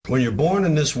When you're born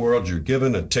in this world, you're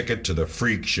given a ticket to the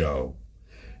freak show.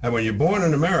 And when you're born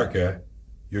in America,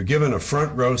 you're given a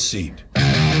front row seat.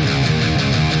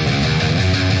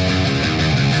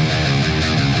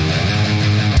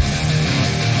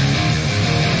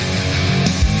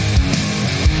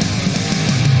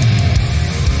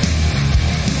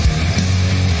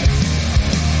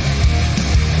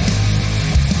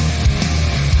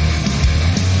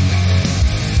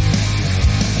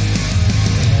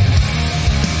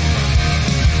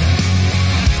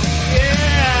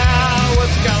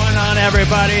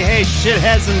 Everybody, hey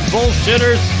shitheads and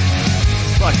bullshitters,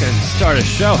 fucking start a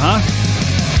show, huh?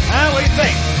 What do you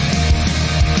think?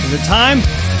 Is it time?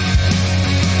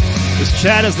 This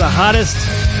chat is the hottest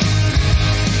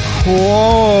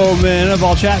man of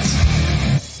all chats.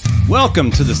 Welcome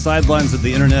to the sidelines of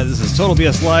the internet. This is Total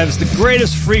BS Live. It's the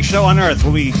greatest freak show on earth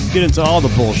where we get into all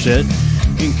the bullshit.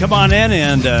 You can come on in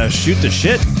and shoot the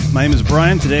shit. My name is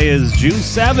Brian. Today is June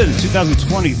 7th,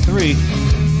 2023.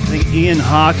 I think Ian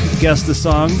Hawk guessed the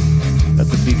song at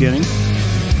the beginning.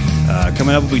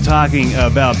 Coming up, we'll be talking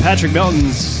about Patrick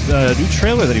Melton's new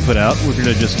trailer that he put out. We're going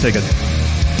to just take a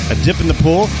dip in the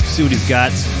pool, see what he's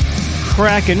got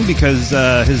cracking, because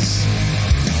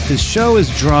his show is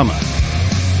drama.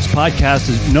 His podcast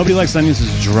is Nobody Likes Onions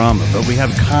is drama, but we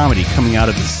have comedy coming out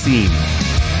of the scene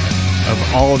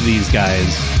of all of these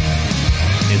guys.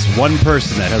 It's one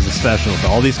person that has a special of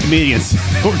all these comedians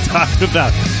that we're talking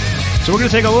about. So we're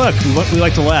going to take a look. We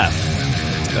like to laugh.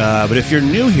 But if you're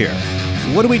new here,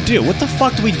 what do we do? What the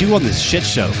fuck do we do on this shit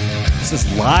show? Is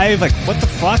this live? Like, what the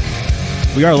fuck?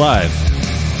 We are live.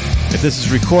 If this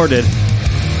is recorded,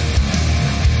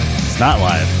 it's not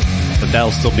live. But that'll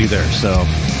still be there. So,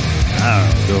 I don't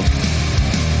know. Go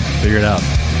figure it out.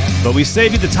 But we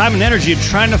save you the time and energy of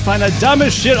trying to find the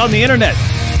dumbest shit on the internet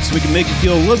so we can make you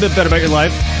feel a little bit better about your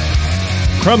life.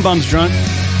 Crumb Bum's drunk.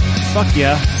 Fuck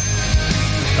yeah.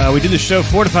 We do the show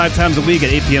 4 to 5 times a week at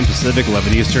 8 p.m. Pacific,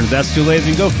 11 Eastern. If that's too late,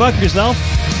 then go fuck yourself.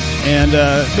 And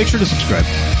make sure to subscribe.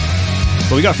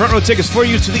 But we got front row tickets for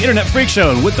you to the Internet Freak Show.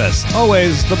 And with us,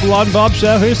 always, the blonde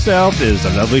bombshell herself is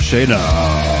the lovely Shayna.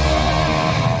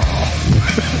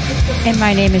 And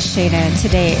my name is Shayna, and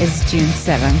today is June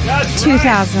 7th, That's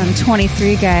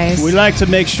 2023, guys. We like to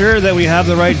make sure that we have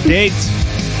the right date,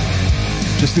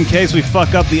 just in case we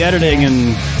fuck up the editing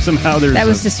and somehow there's... That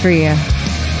was just for you.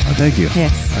 Oh, thank you.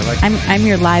 Yes. I like I'm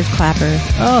your live clapper.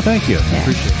 Oh, thank you. Yeah. I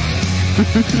appreciate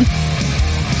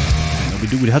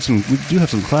it. We do have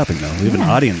some clapping, though. We have an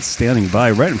audience standing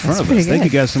by right in front of us. Thank you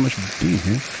guys so much for being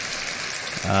here.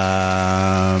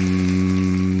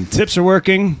 Tips are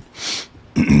working,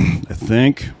 I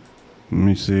think. Let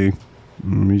me see.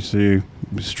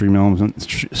 Stream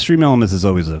Elements is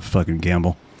always a fucking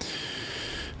gamble.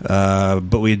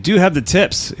 But we do have the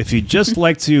tips. If you'd just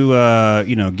like to,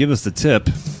 give us the tip,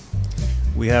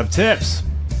 we have tips.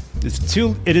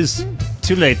 It is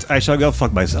too late. I shall go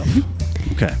fuck myself.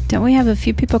 Okay. Don't we have a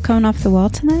few people coming off the wall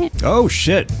tonight? Oh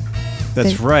shit,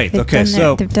 that's right. Okay,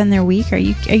 they've done their week. Are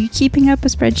you keeping up a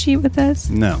spreadsheet with us?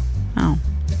 No. Oh.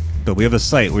 But we have a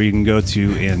site where you can go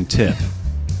to and tip,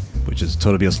 which is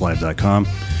TotalBSLive.com.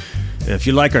 If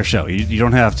you like our show, you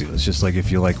don't have to. It's just like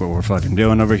if you like what we're fucking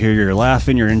doing over here, you're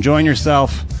laughing, you're enjoying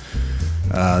yourself.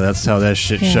 That's how that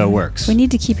shit show works. We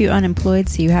need to keep you unemployed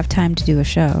so you have time to do a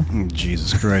show.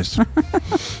 Jesus Christ.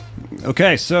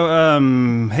 Okay, so,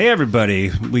 hey everybody.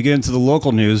 We get into the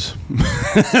local news.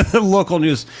 The local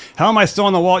news. How am I still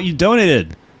on the wall? You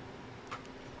donated.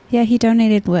 Yeah, he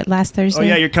donated, last Thursday? Oh,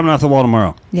 yeah, you're coming off the wall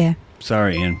tomorrow. Yeah.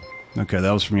 Sorry, Ian. Okay,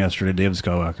 that was from yesterday. David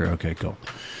Skywalker. Okay, cool.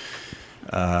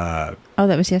 That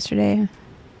was yesterday?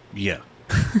 Yeah.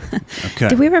 Okay.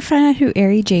 Did we ever find out who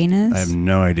Ari Jane is? I have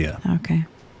no idea. Okay.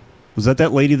 Was that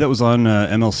lady that was on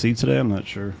MLC today? I'm not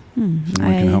sure. Someone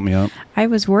can help me out. I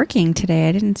was working today.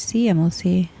 I didn't see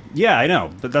MLC. Yeah, I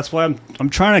know. But that's why I'm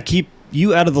trying to keep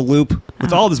you out of the loop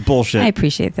with all this bullshit. I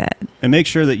appreciate that. And make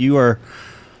sure that you are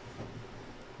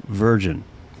virgin.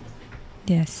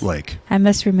 Yes. Like. I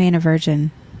must remain a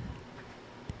virgin.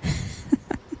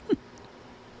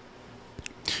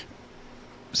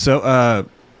 So,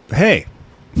 hey.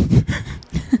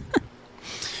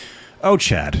 Oh,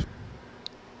 Chad.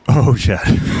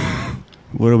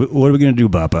 What are we going to do,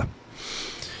 Bappa?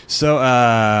 So,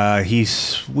 he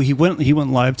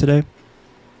went live today.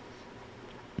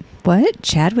 What?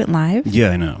 Chad went live? Yeah,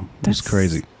 I know. That's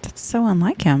crazy. That's so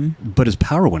unlike him. But his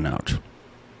power went out.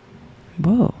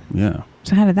 Whoa. Yeah.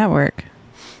 So how did that work?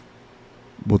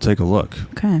 We'll take a look.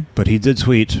 Okay. But he did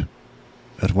tweet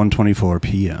at 1:24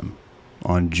 p.m.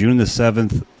 on June the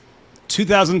 7th,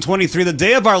 2023, the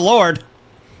day of our Lord.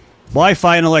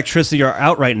 Wi-Fi and electricity are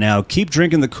out right now. Keep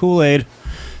drinking the Kool-Aid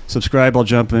Subscribe. I'll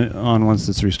jump on once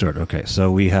it's restored. Okay, so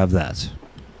we have that.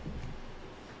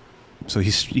 So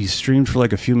he streamed for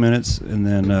like a few minutes, and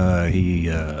then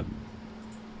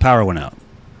power went out.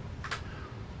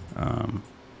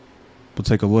 We'll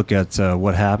take a look at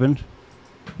what happened.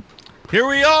 Here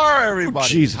we are, everybody.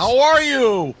 Jesus. How are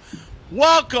you?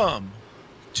 Welcome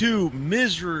to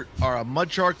Misery, or Mud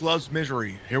Shark Loves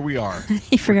Misery. Here we are.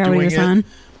 You forgot what he was on.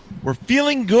 We're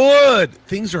feeling good.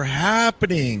 Things are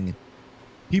happening.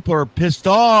 People are pissed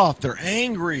off. They're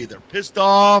angry. They're pissed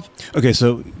off. Okay,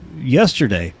 so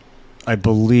yesterday, I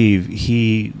believe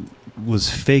he was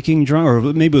faking drunk, or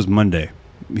maybe it was Monday.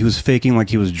 He was faking like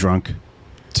he was drunk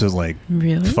to like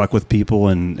fuck with people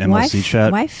in MLC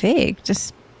chat. Why fake?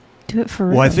 Just do it for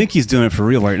real. Well, I think he's doing it for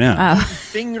real right now. Oh.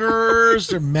 Fingers.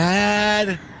 They're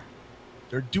mad.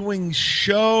 They're doing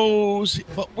shows,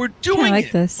 but we're doing like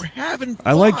it. this. We're having fun.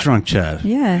 I like drunk Chad.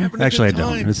 Yeah. Actually, I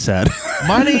don't. It's sad.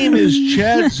 My name is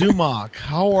Chad Zumach.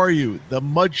 How are you? The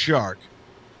Mud Shark.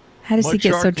 How does he Mud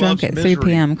get so Shark drunk loves at 3 misery.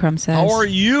 p.m., Crumb says? How are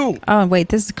you? Oh, wait,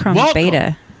 this is Crumb Welcome.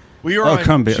 Beta. We are Oh, on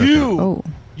Crumb Beta, two okay.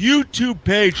 YouTube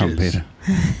pages. Crumb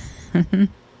Beta.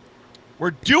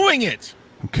 We're doing it.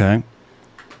 Okay.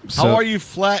 So, How are you,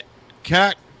 Flat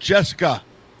Cat Jessica?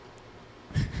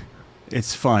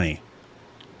 It's funny.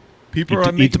 People Eat are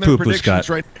the making their poo-poo, predictions Scott.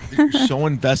 right. You're so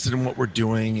invested in what we're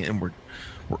doing, and we're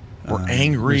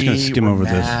angry. I'm just gonna skim we're over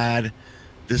this. mad.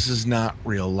 This is not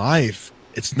real life.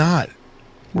 It's not.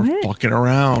 We're What? fucking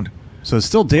around. So it's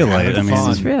still daylight. Having I mean, fun.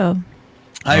 This is real.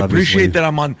 I Obviously. appreciate that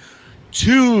I'm on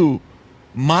 2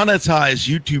 monetized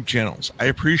YouTube channels. I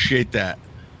appreciate that.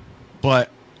 But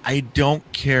I don't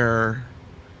care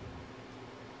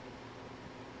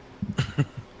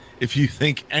if you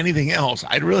think anything else.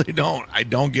 I really don't. I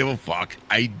don't give a fuck.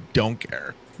 I don't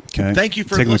care. okay. Thank you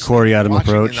for taking the listening, Corey Adam watching,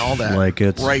 approach. and all that. Like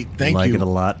it. Right. Thank like you. it a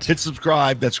lot. Hit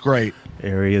subscribe. That's great.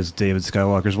 Areas David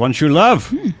Skywalker's one true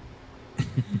love.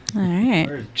 All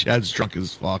right. Chad's drunk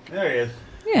as fuck. There he is.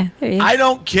 Yeah, there you go. I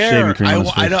don't care. Shaving cream on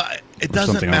his I face. don't. It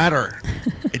doesn't something else. matter.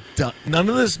 None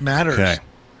of this matters. Okay.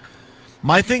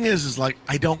 My thing is like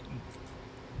I don't.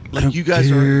 Like don't you guys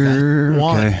care. are that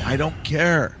one. Okay. I don't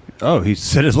care. Oh, he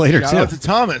said it later Shout too. out to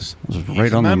Thomas. It was He's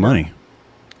right a on the member. money.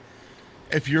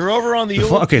 If you're over on the The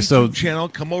old fu- okay, YouTube so- channel,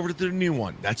 come over to the new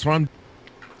one. That's what I'm.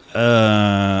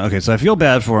 Okay, so I feel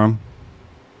bad for him.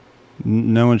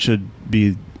 No one should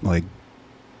be like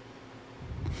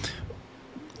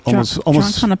almost.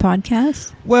 Drunk on a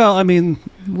podcast? Well, I mean,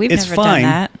 We've it's never fine.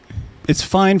 done that. It's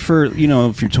fine for if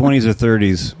you're 20s or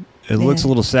 30s. It looks a Yeah.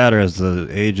 little sadder as the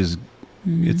age is.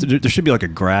 Mm-hmm. There should be like a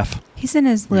graph. He's in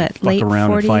his Where you late fuck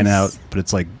around 40s. and find out, but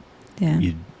it's like Yeah.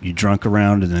 you drunk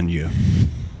around and then you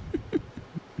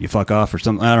fuck off or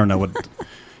something. I don't know what.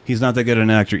 He's not that good an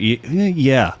actor.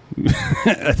 Yeah,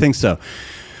 I think so.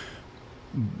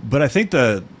 But I think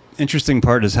the interesting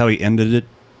part is how he ended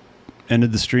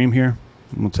the stream here.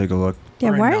 We'll take a look. Yeah,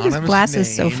 Your why are his anonymous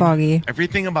glasses so name, foggy?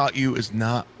 Everything about you is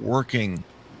not working.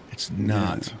 It's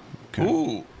not. Okay.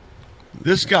 Ooh,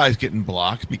 this guy's getting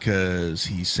blocked because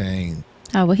he's saying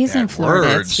Oh, well, he's in Bad Florida.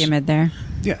 words. It's humid there.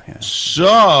 Yeah.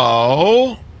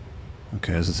 so.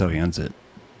 Okay, this is how he ends it.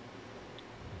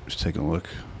 Just take a look.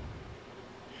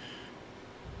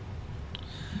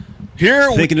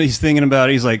 Here He's thinking about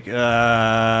it. He's like, how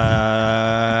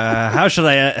should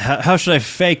I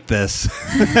fake this?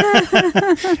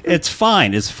 It's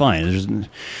fine. It's fine.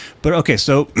 But okay,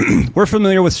 so we're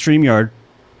familiar with StreamYard,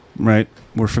 right?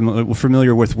 We're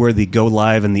familiar with where the go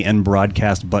live and the end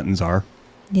broadcast buttons are.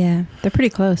 Yeah, they're pretty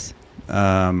close.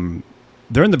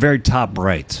 They're in the very top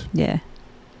right. Yeah.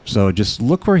 So just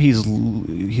look where he's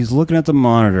looking at the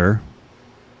monitor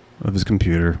of his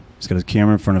computer. He's got his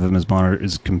camera in front of him.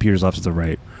 His computer's off to the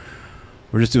right.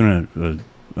 We're just doing a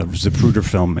Zapruder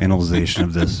film analyzation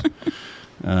of this.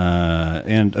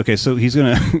 And okay, so he's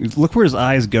gonna look where his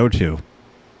eyes go to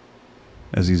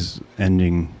as he's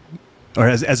ending, or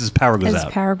as his power goes As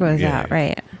out. power goes Yeah, out, yeah.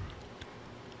 right.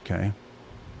 Okay.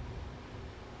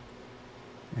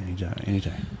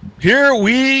 Anytime. Here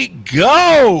we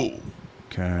go.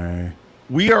 Okay.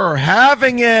 We are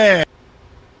having it.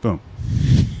 Boom.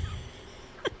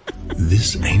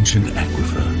 This ancient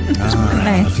aquifer is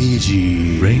Nice.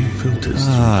 Fiji. rain filters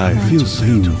I feel so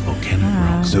volcanic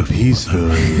rocks so peaceful.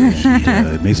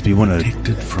 It makes me want to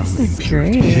protected from This is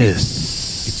impurities. great.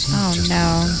 piss. Oh,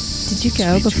 no. Did you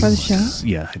go before the show?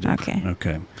 Yeah, I did. Okay.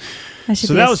 Okay. That should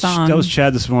So be that a was song. that was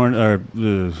Chad this morning, or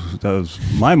that was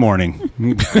my morning.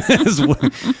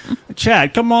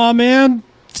 Chad, come on, man,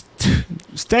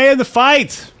 stay in the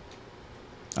fight.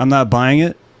 I'm not buying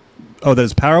it. Oh, that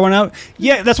his power went out.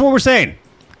 Yeah, that's what we're saying.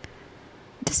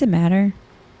 Does it matter?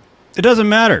 It doesn't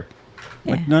matter.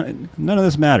 Yeah. Like none of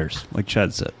this matters. Like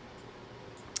Chad said,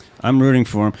 I'm rooting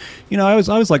for him. You know, I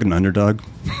was like an underdog.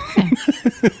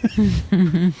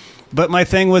 But my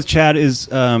thing with Chad is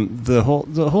the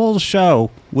whole show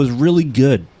was really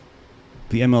good.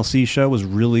 The MLC show was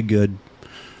really good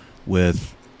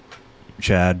with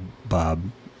Chad, Bob,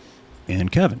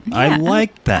 and Kevin. Yeah, I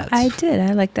liked that. I did.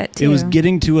 I liked that too. It was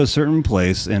getting to a certain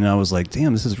place, and I was like,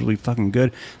 "Damn, this is really fucking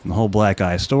good." And the whole black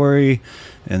eye story,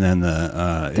 and then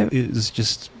it was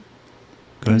just.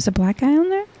 There was a black guy on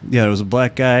there? Yeah, there was a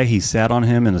black guy. He sat on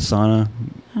him in the sauna.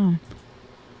 Oh.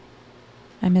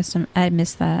 I missed him. I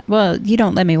missed that. Well, you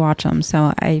don't let me watch them,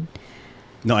 so I...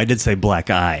 No, I did say black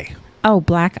eye. Oh,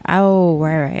 black... Oh,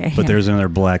 right. But there's another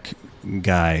black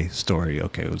guy story.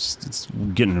 Okay, it's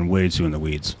getting way too in the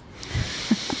weeds.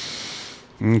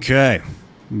 Okay.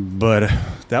 But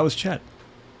that was Chet.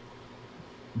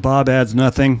 Bob adds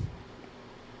nothing.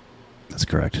 That's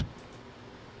correct.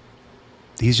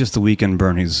 He's just the Weekend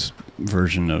Bernie's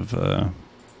version of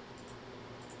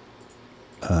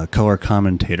color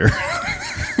commentator.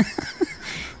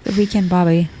 The Weekend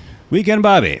Bobby. Weekend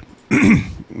Bobby.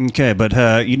 Okay, but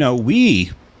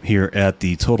we here at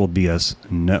the Total BS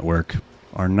Network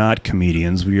are not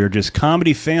comedians. We are just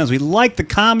comedy fans. We like the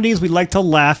comedies. We like to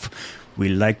laugh. We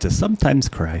like to sometimes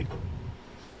cry.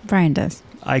 Brian does.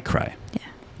 I cry. Yeah.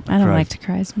 I don't cry. like to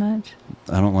cry as much.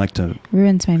 I don't like to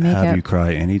Ruins my makeup. have you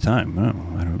cry anytime. No,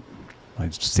 I don't. I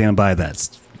stand by that.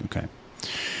 Okay.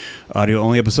 Audio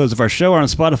only episodes of our show are on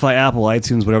Spotify, Apple,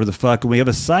 iTunes, whatever the fuck. And we have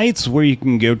a site where you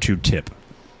can go to tip.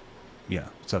 Yeah,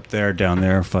 it's up there, down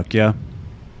there. Fuck yeah.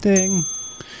 Ding.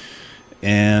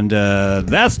 And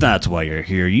that's not why you're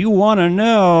here. You want to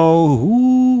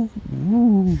know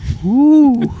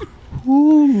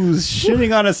who's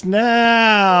shitting on us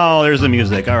now. There's the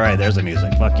music. All right, there's the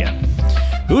music. Fuck yeah.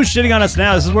 Who's shitting on us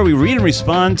now? This is where we read and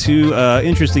respond to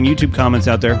interesting YouTube comments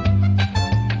out there.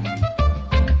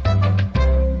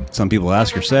 Some people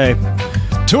ask or say,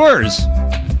 tours!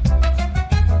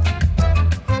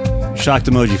 Shocked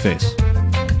emoji face.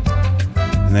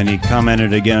 And then he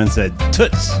commented again and said,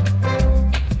 toots!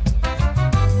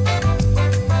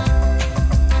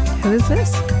 Who is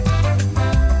this?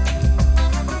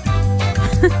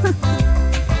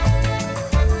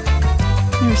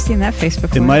 Never seen that face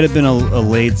before. It might have been a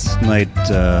late night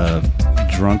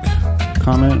drunk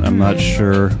comment. I'm not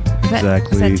sure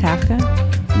exactly. Is that Tafka?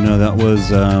 No, that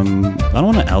was, I don't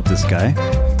want to out this guy.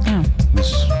 Oh.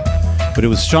 But it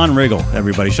was Sean Riggle,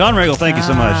 everybody. Sean Riggle, thank you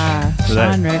so much for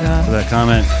that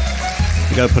comment.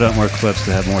 We got to put out more clips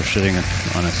to have more shitting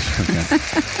on us. Okay.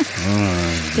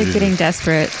 They're getting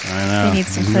desperate. I know. They need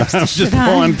some clips to shit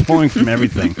on. I'm pulling from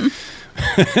everything.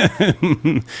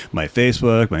 My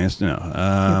Facebook, my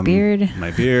your beard.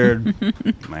 My beard,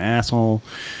 my asshole.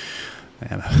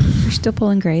 You're still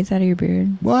pulling grades out of your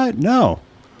beard? What? No.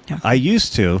 I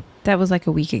used to. That was like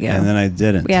a week ago. And then I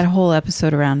didn't. We had a whole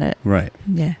episode around it. Right.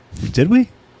 Yeah. Did we?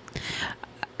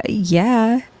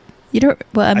 Yeah. You don't.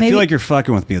 Well, maybe. I feel like you're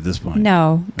fucking with me at this point.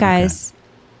 No, guys.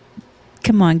 Okay.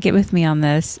 Come on, get with me on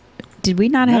this. Did we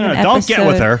not have an episode? Don't get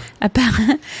with her.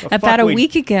 About a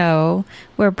week ago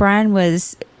where Brian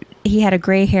he had a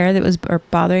gray hair that was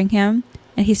bothering him,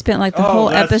 and he spent like the whole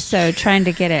episode trying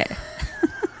to get it.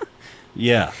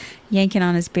 Yeah. Yanking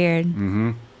on his beard.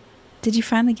 Mm-hmm. Did you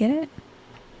finally get it?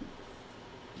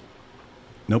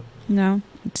 Nope. No,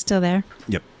 it's still there.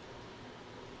 Yep.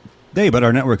 Hey, but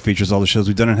our network features all the shows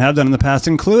we've done and have done in the past,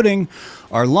 including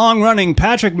our long-running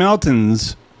Patrick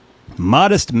Melton's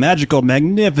modest, magical,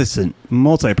 magnificent,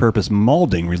 multi-purpose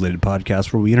molding-related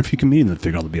podcast where we interview comedians and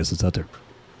figure out the BS that's out there.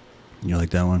 You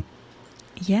like that one?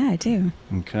 Yeah, I do.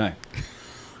 Okay.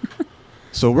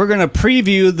 So we're going to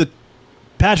preview the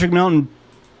Patrick Melton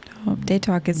Day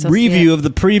Talk can still review see it. of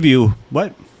the preview.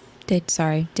 What? Day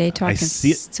Talk can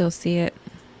still see it.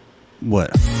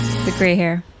 What? The gray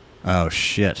hair. Oh,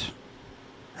 shit.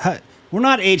 We're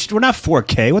not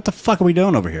 4K. What the fuck are we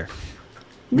doing over here?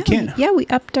 We can't. Yeah, we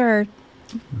upped our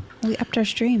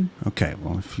stream. Okay,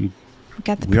 well, if you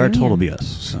We are Total BS.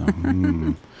 So,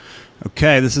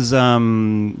 Okay, this is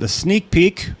the sneak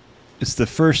peek. It's the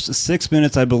first 6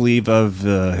 minutes, I believe, of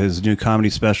his new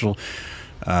comedy special,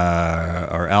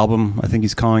 or album. I think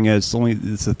he's calling it. It's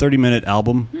a 30-minute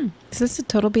album. Is this a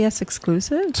Total BS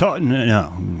exclusive? No,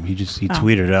 he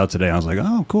tweeted it out today. I was like,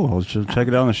 oh, cool. Let's just check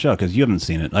it out on the show because you haven't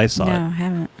seen it. I saw it. No, I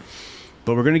haven't.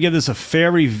 But we're going to give this a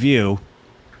fair review.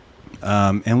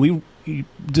 And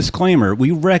disclaimer,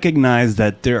 we recognize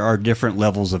that there are different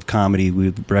levels of comedy. We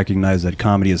recognize that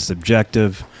comedy is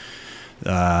subjective.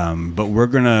 But we're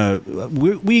going to...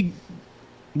 We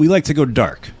like to go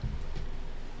dark.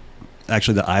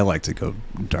 Actually, I like to go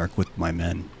dark with my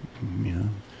men. You know,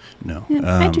 no.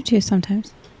 Yeah, I do too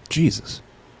sometimes. Jesus.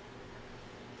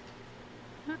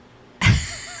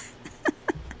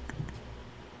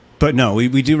 But no,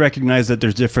 we do recognize that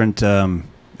there's different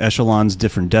echelons,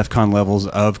 different DEF CON levels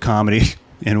of comedy,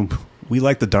 and we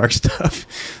like the dark stuff,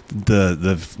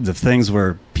 the things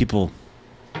where people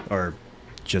are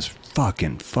just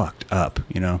fucking fucked up,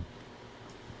 you know.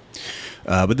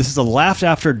 But this is a Laughed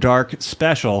After Dark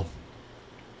special.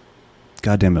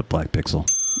 God damn it, Black Pixel.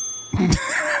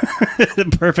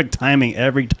 Perfect timing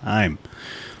every time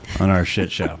on our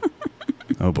shit show.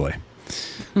 Oh boy.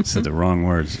 Said the wrong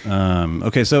words.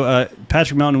 Okay, so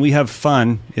Patrick Melton, We Have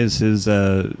Fun is his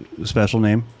special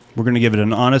name. We're going to give it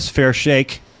an honest, fair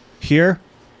shake here.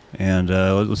 And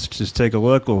let's just take a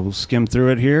look. We'll skim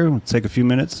through it here. We'll take a few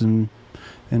minutes and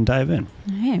dive in.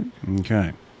 All right.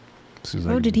 Okay.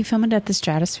 Did he film it at the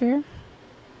Stratosphere?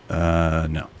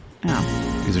 No.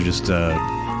 Oh. These are just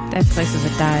that place is a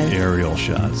dive. Aerial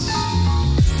shots.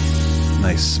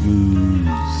 Nice, smooth,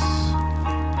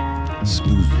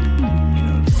 you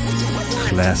know,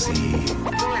 classy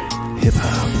hip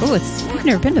hop. Oh, you've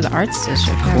never been to the Arts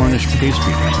District. Cornish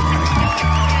pastry.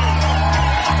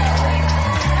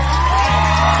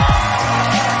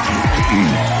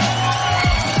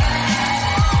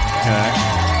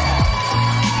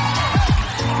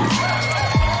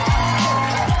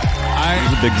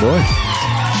 He's a big boy.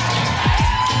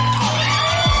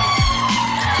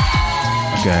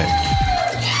 Okay.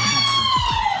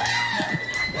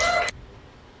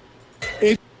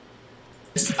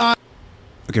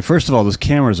 Okay, first of all, those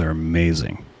cameras are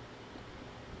amazing.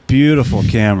 Beautiful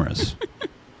cameras.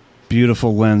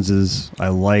 Beautiful lenses. I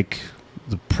like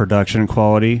the production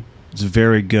quality. It's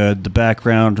very good. The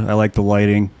background, I like the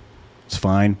lighting. It's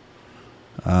fine.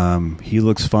 He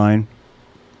looks fine.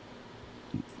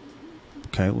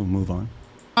 Okay, we'll move on.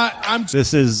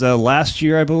 This is last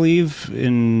year, I believe,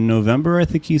 in November. I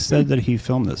think he said that he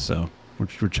filmed this, so we're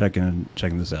checking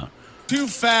this out. Too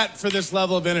fat for this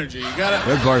level of energy. You gotta.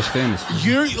 Red Bar's famous.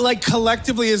 You're like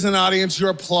collectively as an audience, your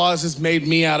applause has made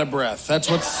me out of breath. That's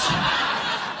what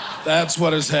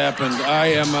has happened.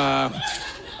 I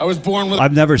was born with.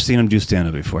 I've never seen him do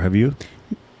stand-up before. Have you?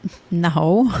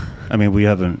 No. I mean, we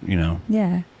haven't. You know.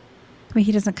 Yeah. I mean,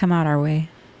 he doesn't come out our way.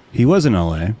 He was in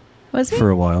L.A. Was he? For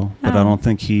a while, but I don't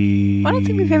think he. I don't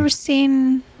think we've ever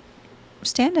seen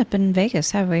stand-up in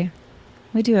Vegas, have we?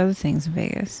 We do other things in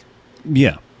Vegas.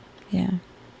 Yeah. Yeah.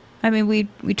 I mean, we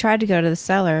tried to go to the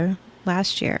Cellar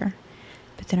last year,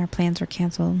 but then our plans were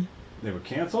canceled. They were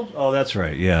canceled? Oh, that's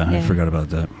right. Yeah. I forgot about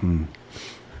that.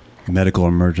 Medical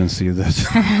emergency that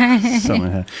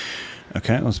someone had.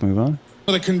 Okay, let's move on.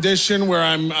 With a condition where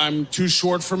I'm too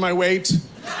short for my weight.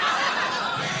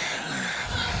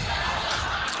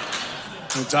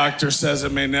 The doctor says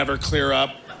it may never clear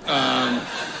up.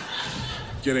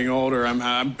 Getting older,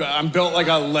 I'm built like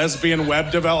a lesbian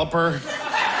web developer.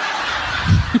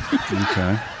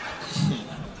 Okay.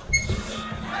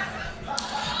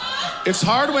 It's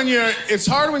hard when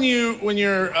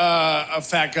you're a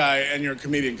fat guy and you're a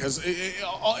comedian because it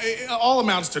all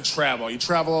amounts to travel. You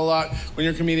travel a lot when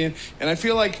you're a comedian, and I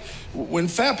feel like when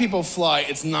fat people fly,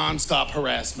 it's nonstop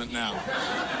harassment now.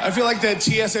 I feel like that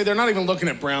TSA, they're not even looking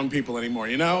at brown people anymore,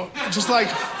 you know? Just like,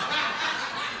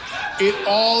 it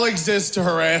all exists to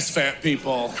harass fat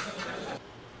people.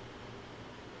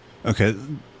 Okay.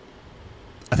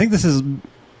 I think this is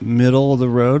middle of the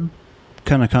road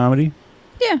kind of comedy.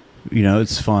 Yeah. You know,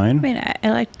 it's fine. I mean, I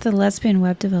liked the lesbian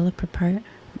web developer part.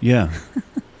 Yeah.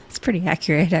 It's pretty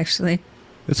accurate, actually.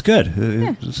 It's good.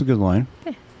 It's a good line.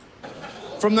 Yeah.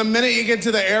 From the minute you get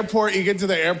to the airport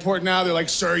now, they're like,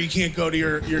 sir, you can't go to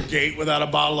your gate without a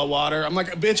bottle of water. I'm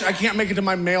like, bitch, I can't make it to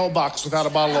my mailbox without a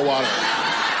bottle of water.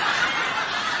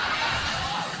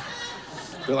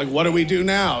 They're like, what do we do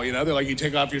now? You know, they're like, you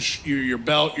take off your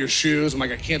belt, your shoes. I'm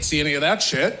like, I can't see any of that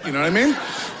shit. You know what I mean?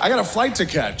 I got a flight to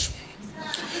catch.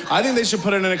 I think they should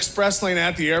put in an express lane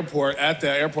at the airport. I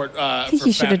think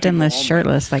you should have done this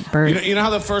shirtless like Bert. You know how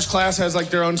the first class has like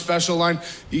their own special line?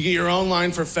 You get your own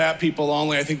line for fat people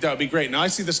only. I think that would be great. Now I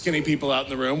see the skinny people out in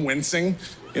the room wincing,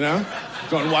 you know,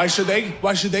 going, why should they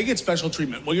get special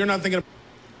treatment? Well, you're not thinking.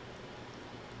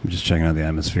 I'm just checking out the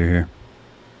atmosphere here.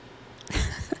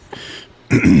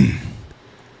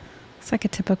 It's like a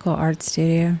typical art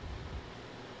studio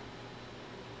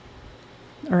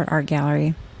or art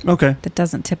gallery. Okay. That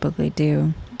doesn't typically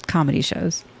do comedy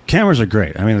shows. Cameras are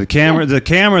great. I mean, the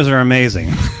cameras are amazing.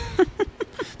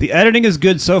 The editing is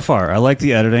good so far. I like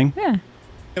the editing. Yeah.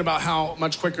 About how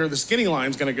much quicker the skinny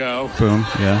line's going to go. Boom.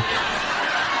 Yeah.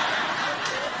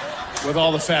 with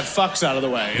all the fat fucks out of the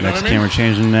way. You know Next what I mean? camera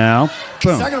changing now.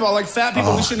 Boom. Second of all, like fat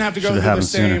people, we shouldn't have to go should've through the happened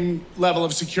same level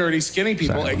of security skinny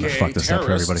people, Sorry, I'm gonna aka fuck this up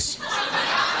for everybody. terrorists,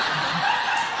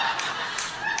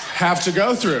 have to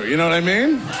go through. You know what I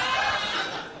mean?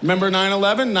 Remember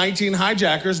 9/11? 19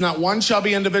 hijackers, not one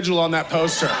chubby individual on that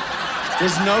poster.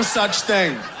 There's no such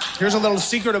thing. Here's a little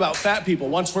secret about fat people.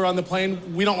 Once we're on the plane,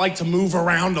 we don't like to move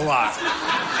around a lot.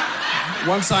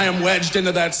 Once I am wedged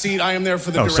into that seat, I am there for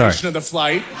the duration of the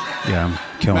flight. Yeah, I'm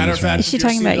killing Matter this of fact, man. Is she if you're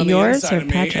talking about seated on the yours inside or of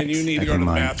me Patrick's? and you need to I go to the think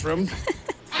mine. bathroom,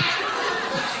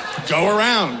 go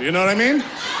around. You know what I mean?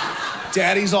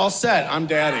 Daddy's all set. I'm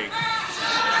daddy.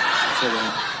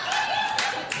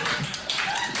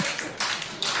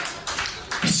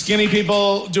 Skinny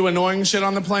people do annoying shit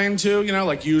on the plane too, you know,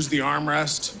 like use the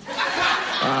armrest.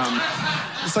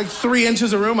 It's like 3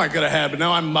 inches of room I could have had, but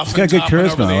now I'm muffin He's got good topping over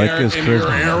charisma. the I like air, his in your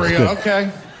charisma. It's area. good.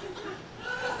 Okay.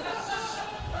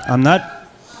 I'm not.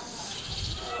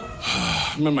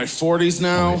 I'm in my 40s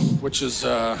now, which is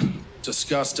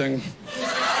disgusting.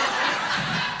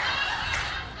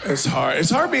 It's hard. It's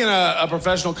hard being a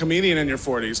professional comedian in your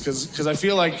 40s because I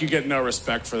feel like you get no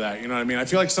respect for that. You know what I mean? I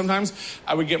feel like sometimes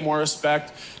I would get more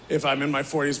respect if I'm in my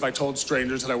 40s if I told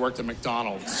strangers that I worked at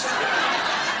McDonald's.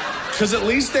 Because at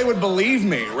least they would believe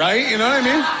me, right? You know what I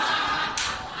mean?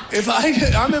 If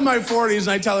I'm in my 40s and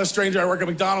I tell a stranger I work at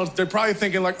McDonald's, they're probably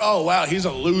thinking like, oh, wow, he's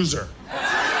a loser.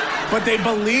 But they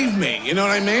believe me, you know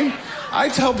what I mean? I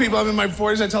tell people I'm in my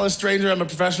 40s, I tell a stranger I'm a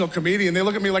professional comedian, they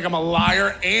look at me like I'm a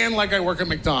liar and like I work at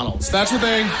McDonald's. That's what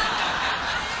they...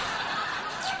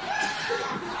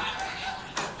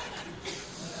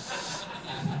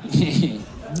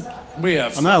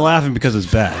 I'm not laughing because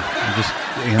it's bad. I'm just.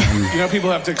 You know, people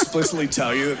have to explicitly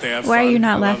tell you that they have fun. Why are you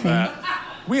not I love laughing? that.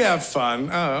 We have fun.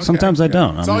 Oh, okay. Sometimes I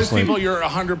don't. It's I'm always just like, people you're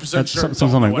 100% That's, sure sometimes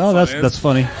I'm don't like, know oh, what fun that's is.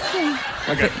 funny.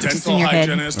 Like a Just dental in your head.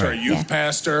 hygienist or a youth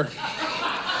pastor.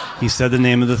 He said the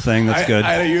name of the thing. That's good.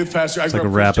 I had a youth pastor. It's I like a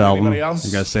grew up rap Christian. album. Anybody You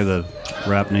else? gotta say the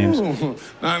rap names. Ooh,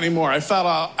 not anymore. I fell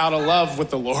out of love with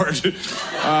the Lord.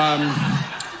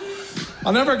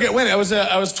 I'll never get when I was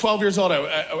 12 years old.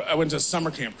 I went to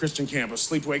summer camp, Christian camp, a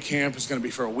sleepaway camp. It was going to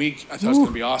be for a week. I thought it was going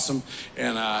to be awesome.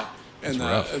 And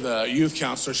the youth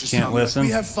counselor, she's Can't telling me, like, listen. we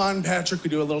have fun, Patrick.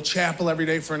 We do a little chapel every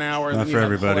day for an hour. And Not then for you have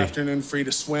everybody. the whole afternoon free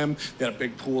to swim. They had a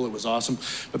big pool. It was awesome.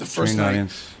 But the first Trained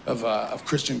night audience. of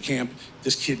Christian camp,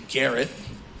 this kid, Garrett,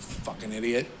 fucking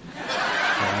idiot,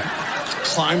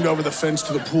 climbed over the fence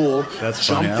to the pool, That's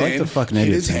funny. jumped I like in, the fucking hit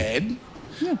idiot his thing.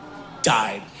 head,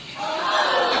 died.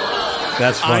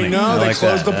 That's funny. I know, they like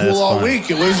closed that. the pool That's all funny. week.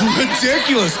 It was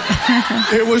ridiculous.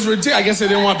 It was ridiculous. I guess they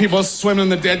didn't want people swimming in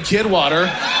the dead kid water.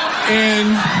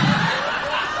 And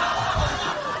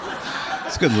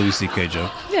It's a good Louis C.K. joke.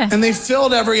 Yeah. and they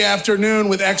filled every afternoon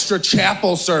with extra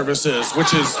chapel services,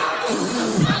 which is,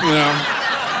 you know.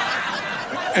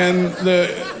 And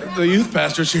the youth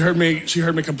pastor, she heard me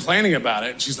complaining about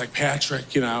it. She's like,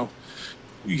 Patrick, you know,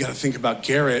 you got to think about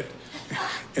Garrett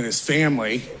and his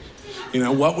family. You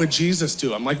know, what would Jesus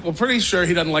do? I'm like, well, pretty sure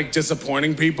he doesn't like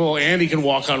disappointing people and he can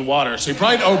walk on water. So he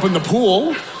probably opened the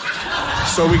pool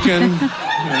so we can, you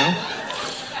know,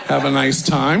 have a nice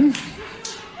time.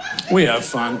 We have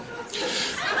fun.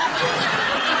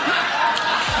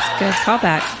 Good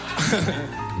callback.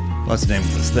 What's the name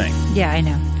of this thing? Yeah, I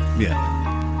know.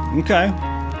 Yeah. Okay.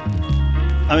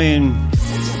 I mean,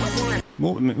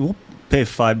 we'll pay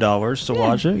 $5 to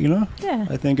watch it. You know. Yeah.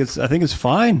 I think it's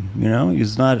fine. You know,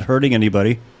 he's not hurting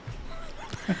anybody.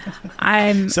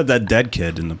 Except that dead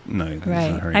kid in the he's not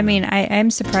Right. hurting I mean, them. I'm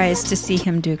surprised to see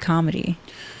him do comedy.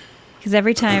 Because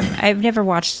every time, I've never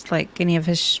watched like any of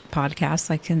his podcasts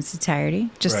like in its entirety.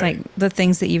 Just Right. like the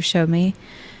things that you've showed me.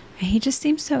 And he just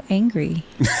seems so angry.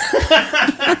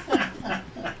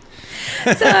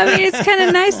 So, I mean, it's kind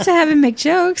of nice to have him make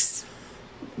jokes.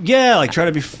 Yeah, like try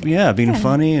to be being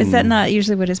funny. And Is that not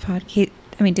usually what his podcast...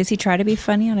 I mean, does he try to be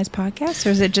funny on his podcast? Or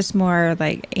is it just more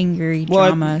like angry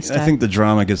drama stuff? I think the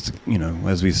drama gets to, you know,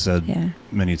 as we said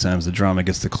many times, the drama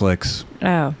gets the clicks.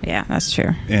 Oh, yeah, that's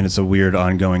true. And it's a weird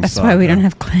ongoing That's thought. why we don't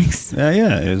have clicks.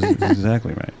 Yeah, it's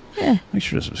exactly right. Yeah. Make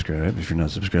sure to subscribe if you're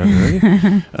not subscribed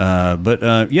already.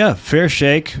 But yeah, fair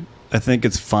shake. I think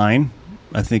it's fine.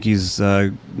 I think he's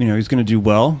he's going to do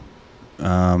well.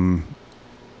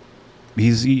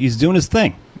 He's doing his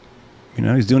thing. You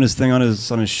know, he's doing his thing on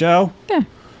his show. Yeah.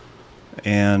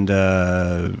 And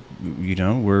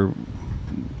we're,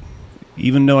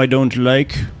 even though I don't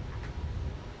like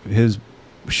his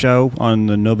show on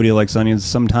the Nobody Likes Onions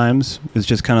sometimes, it's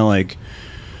just kind of like,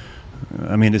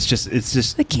 I mean, it's just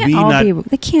They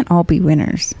can't all be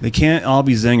winners. They can't all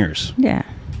be zingers. Yeah.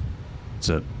 It's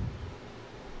a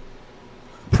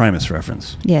Primus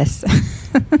reference. Yes.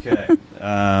 Okay.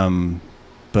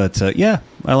 But yeah,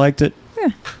 I liked it. Yeah.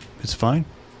 It's fine.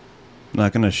 I'm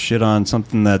not going to shit on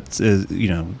something that is,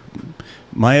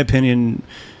 my opinion.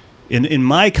 In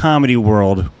my comedy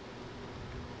world,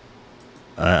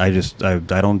 I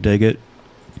don't dig it,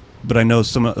 but I know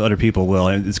some other people will.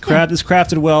 It's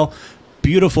crafted well,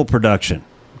 beautiful production.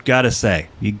 Gotta say,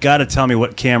 you gotta tell me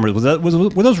what cameras were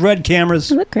those red cameras?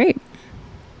 They look great.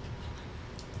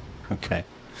 Okay.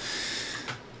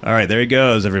 All right, there he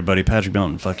goes, everybody. Patrick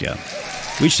Melton, fuck yeah.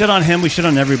 We shit on him. We shit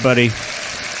on everybody.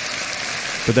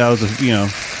 But that was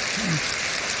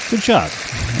good job.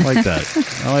 I like that.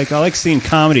 I like seeing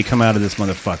comedy come out of this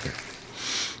motherfucker.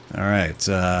 All right.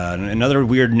 Another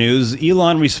weird news.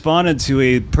 Elon responded to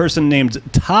a person named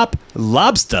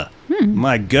TobLobsta.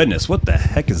 My goodness, what the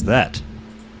heck is that?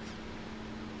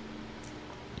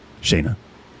 Shayna.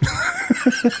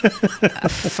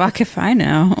 Fuck if I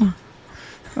know.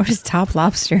 What is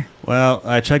TobLobsta? Well,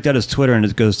 I checked out his Twitter, and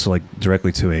it goes to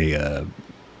directly to a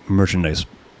merchandise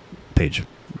page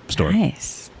store.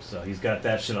 Nice. So he's got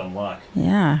that shit on lock.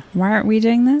 Yeah. Why aren't we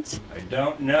doing this? I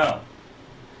don't know.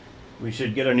 We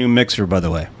should get a new mixer, by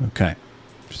the way. Okay.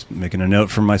 Just making a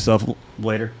note for myself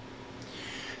later.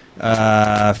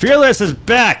 Fearless is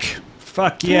back.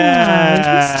 Fuck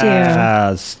yeah.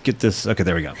 Let's get this. Okay,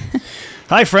 there we go.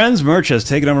 Hi, friends. Merch has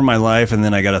taken over my life, and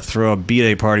then I got to throw a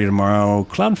B-Day party tomorrow.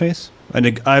 Clown face.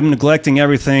 I'm neglecting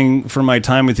everything for my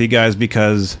time with you guys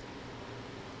because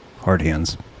hard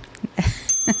hands.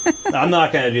 I'm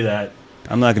not going to do that.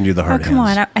 I'm not going to do the hard hands. Oh, come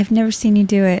on. I've never seen you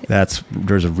do it.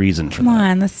 There's a reason for that. Come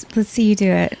on. Let's see you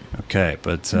do it. Okay,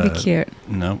 but... It'd be cute.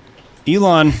 No.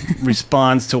 Elon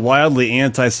responds to wildly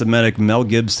anti-Semitic Mel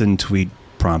Gibson tweet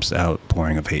prompts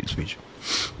outpouring of hate speech.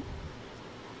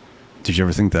 Did you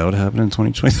ever think that would happen in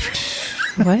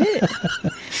 2023? What?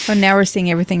 Oh, now we're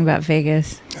seeing everything about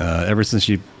Vegas. Ever since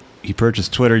he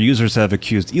purchased Twitter, users have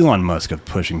accused Elon Musk of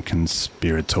pushing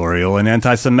conspiratorial and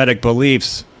anti-Semitic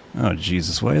beliefs. Oh,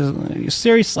 Jesus. Why are you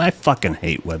serious? I fucking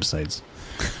hate websites.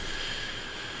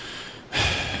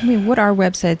 I mean, what are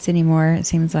websites anymore? It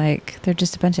seems like they're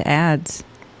just a bunch of ads.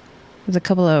 There's a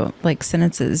couple of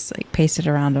sentences pasted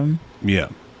around them. Yeah.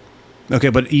 Okay,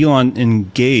 but Elon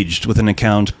engaged with an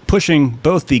account pushing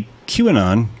both the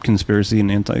QAnon conspiracy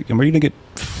and anti... Are you going to get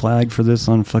flagged for this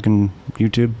on fucking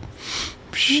YouTube?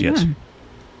 Shit. Yeah.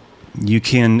 You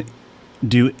can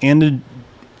do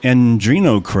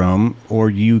adrenochrome, or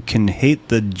you can hate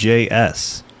the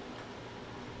JS.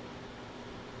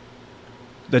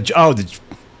 The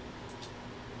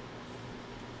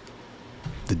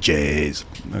J's.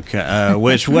 Okay.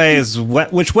 Which way,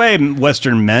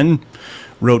 Western men?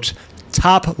 Wrote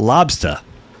TobLobsta.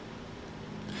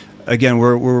 Again,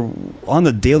 we're on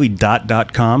the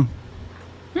daily.com.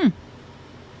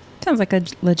 Sounds like a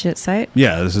legit site.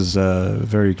 Yeah, this is a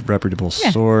very reputable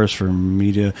source for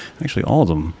media. Actually, all of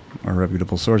them are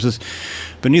reputable sources.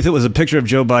 Beneath it was a picture of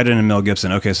Joe Biden and Mel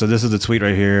Gibson. Okay, so this is the tweet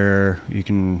right here. You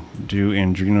can do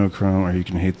adrenochrome, or you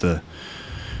can hate the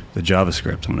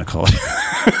JavaScript, I'm going to call it.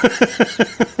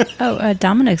 Oh,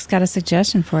 Dominic's got a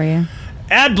suggestion for you.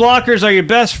 Ad blockers are your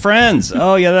best friends.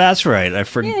 Oh, yeah, that's right. I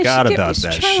forgot about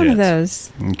that try shit. One of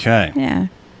those. Okay. Yeah.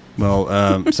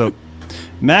 Well, so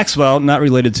Maxwell, not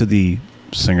related to the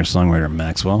singer-songwriter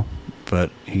Maxwell,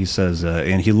 but he says,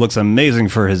 and he looks amazing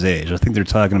for his age. I think they're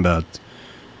talking about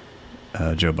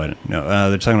Joe Biden. No,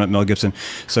 they're talking about Mel Gibson.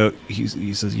 So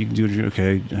he says, you can do it.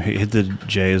 Okay, hit the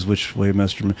J's. Which way,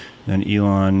 Mr. Then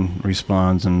Elon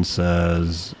responds and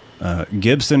says,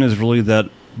 Gibson is really that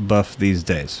buff these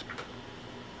days.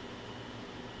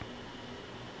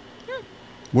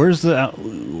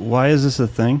 Why is this a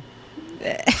thing?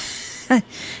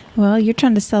 Well, you're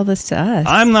trying to sell this to us.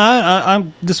 I'm not.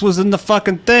 This was in the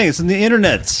fucking thing. It's in the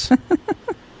internets.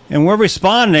 And we're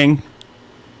responding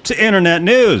to internet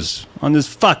news on this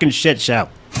fucking shit show.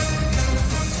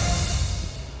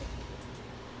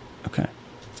 Okay.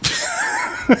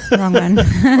 Wrong one.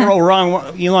 Oh, wrong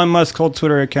one. Elon Musk's whole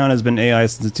Twitter account has been AI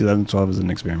since 2012 as an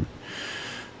experiment.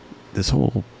 This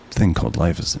whole thing called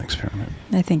life is an experiment.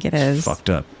 I think it is. It's fucked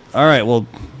up. All right, well,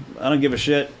 I don't give a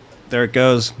shit. There it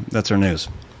goes. That's our news.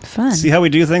 Fun. See how we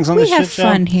do things on this shit show? We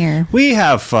have fun here. We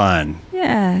have fun.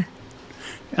 Yeah.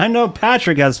 I know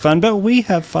Patrick has fun, but we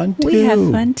have fun too. We have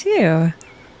fun too.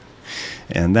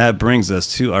 And that brings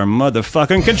us to our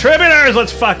motherfucking contributors.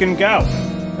 Let's fucking go.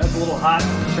 That's a little hot.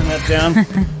 Turn that down.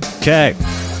 Okay.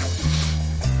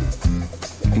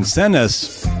 You can send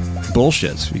us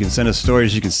bullshits. You can send us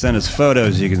stories. You can send us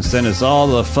photos. You can send us all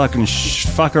the fucking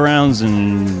fuck-arounds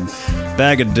and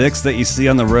bag of dicks that you see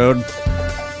on the road.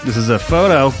 This is a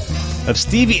photo of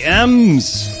Stevie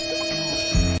M's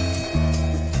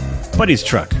Buddy's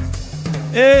truck.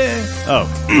 Oh.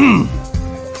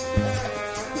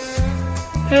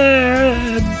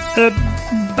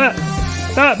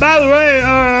 By the way,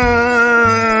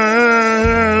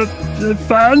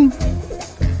 fun?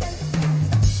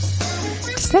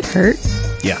 Does that hurt?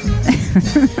 Yeah.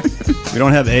 We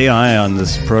don't have AI on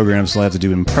this program, so I have to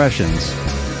do impressions.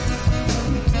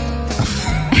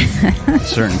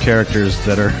 Certain characters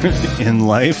that are in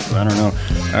life. I don't know.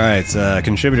 All right,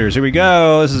 contributors, here we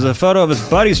go. This is a photo of his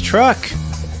buddy's truck.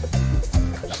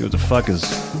 Let's see what the fuck is...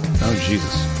 Oh,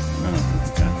 Jesus. Oh,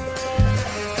 okay.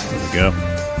 Here we go.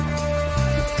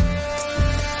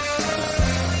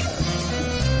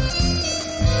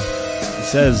 It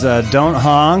says, don't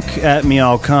honk at me,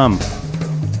 I'll come.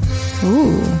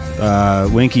 Ooh.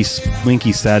 Winky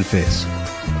sad face.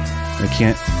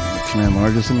 Can I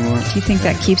enlarge this anymore? Do you think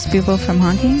that keeps people from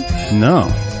honking? No.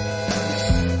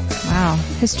 Wow.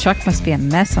 His truck must be a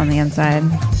mess on the inside.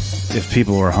 If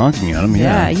people were honking at him,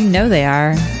 yeah. Yeah, you know they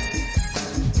are.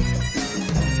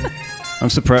 I'm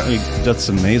surprised. That's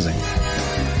amazing.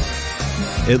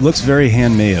 It looks very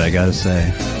handmade, I gotta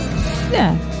say.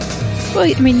 Yeah. Well,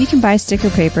 I mean, you can buy sticker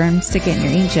paper and stick it in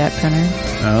your inkjet printer.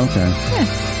 Oh, okay. Yeah.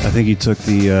 I think he took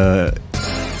the,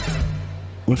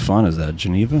 what font is that?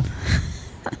 Geneva?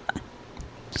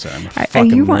 Sorry, I'm a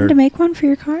fucking Are you wanting nerd. to make one for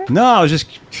your car? No, I was just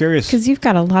curious. Because you've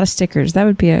got a lot of stickers. That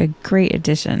would be a great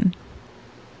addition.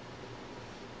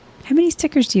 How many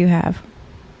stickers do you have?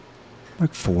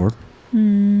 Like 4.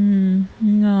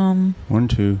 No. 1,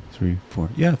 2, 3, 4.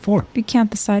 Yeah, 4. You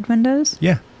count the side windows?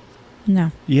 Yeah.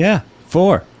 No. Yeah,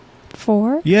 4.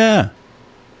 4? Yeah.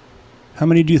 How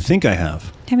many do you think I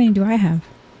have? How many do I have?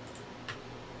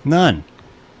 None.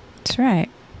 That's right.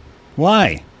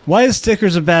 Why? Why is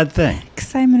stickers a bad thing?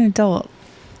 Because I'm an adult.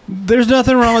 There's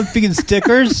nothing wrong with being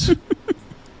stickers.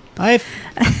 Well,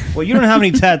 you don't have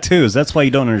any tattoos. That's why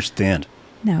you don't understand.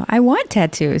 No, I want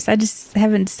tattoos. I just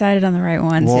haven't decided on the right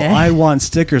ones Well, yet. I want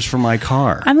stickers for my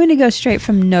car. I'm going to go straight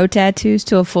from no tattoos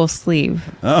to a full sleeve.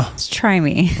 Oh. Let's try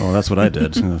me. Well, that's what I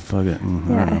did. Fuck it. I don't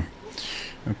know.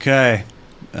 Okay.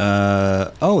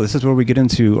 This is where we get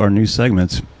into our new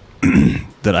segment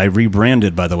that I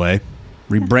rebranded, by the way.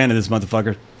 Rebranded this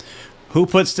motherfucker. Who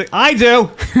puts I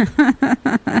do!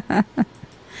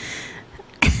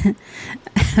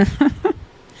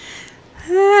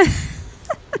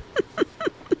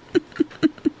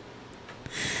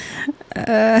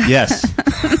 Yes.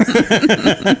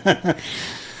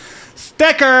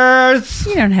 Stickers!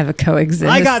 You don't have a coexist.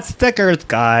 I got stickers,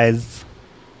 guys.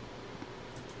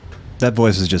 That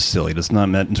voice is just silly. It's not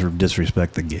meant to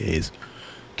disrespect the gays.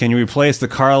 Can you replace the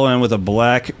Carlin with a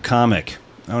black comic?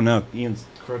 Oh no, Ian's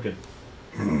crooked.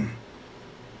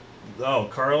 Oh,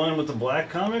 Carlin with the black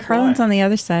comic? Carlin's Why? on the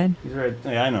other side. He's right.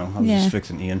 Yeah, I know. I was Yeah. just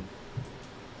fixing Ian.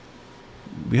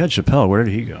 We had Chappelle. Where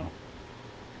did he go?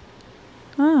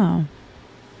 Oh.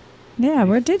 Yeah,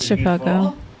 where did Chappelle go?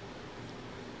 fall?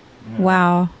 Yeah.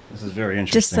 Wow. This is very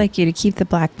interesting. Just like you to keep the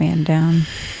black man down.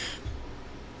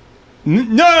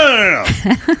 No.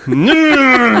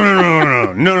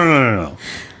 No.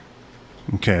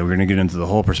 Okay, we're going to get into the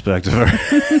whole perspective.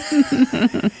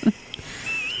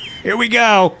 Here we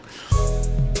go.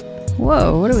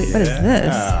 Whoa, what is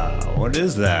this? What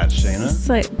is that, Shayna?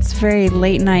 It's very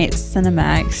late night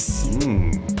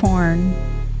Cinemax porn.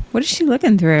 What is she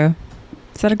looking through?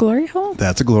 Is that a glory hole?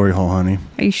 That's a glory hole, honey.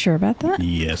 Are you sure about that?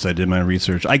 Yes, I did my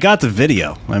research. I got the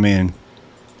video. I mean,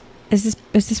 Is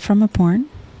this from a porn?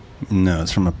 no,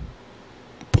 it's from a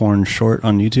porn short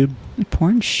on YouTube. A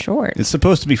porn short? It's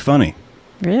supposed to be funny.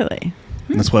 Really?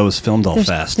 That's why it was filmed all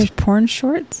fast. There's porn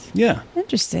shorts? Yeah.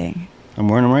 Interesting. I'm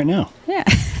wearing them right now. Yeah.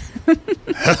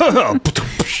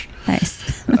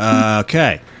 Nice.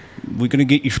 Okay. We're going to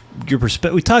get your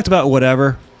perspective. We talked about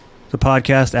whatever, the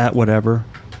podcast at whatever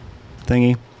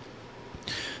thingy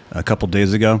a couple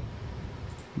days ago,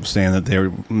 saying that they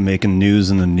were making news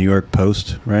in the New York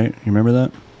Post, right? You remember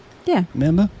that? Yeah.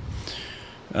 Remember?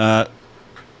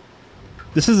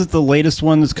 This is the latest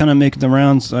one that's kind of making the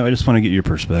rounds. I just want to get your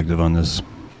perspective on this,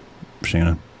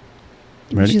 Shanna.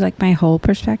 Ready? Would you like my whole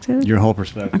perspective? Your whole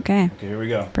perspective. Okay. Okay, here we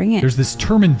go. Bring it. There's this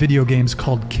term in video games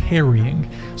called carrying.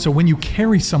 So when you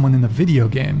carry someone in the video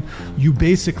game,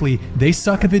 they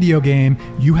suck a video game,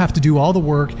 you have to do all the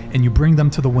work, and you bring them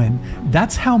to the win.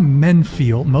 That's how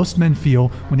most men feel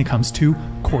when it comes to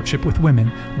courtship with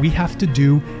women. We have to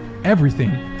do everything,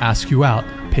 ask you out,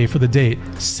 pay for the date,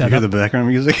 set You up hear the background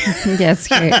music? Yeah, it's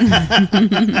great.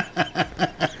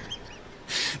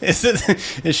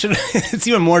 It's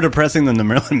even more depressing than the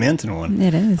Marilyn Manson one.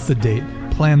 It is. the date,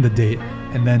 plan the date,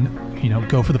 and then,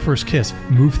 go for the first kiss,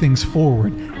 move things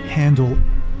forward, handle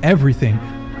everything.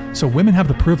 So women have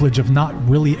the privilege of not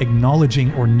really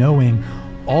acknowledging or knowing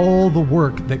all the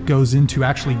work that goes into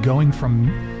actually going from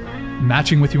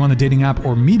matching with you on the dating app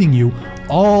or meeting you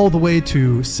all the way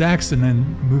to sex and then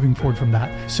moving forward from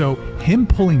that. So him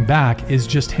pulling back is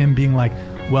just him being like,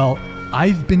 well,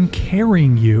 I've been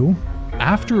carrying you.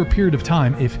 After a period of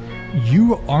time, if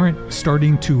you aren't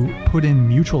starting to put in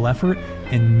mutual effort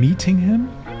in meeting him,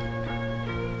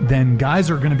 then guys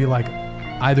are going to be like,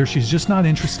 either she's just not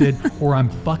interested or I'm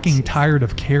fucking tired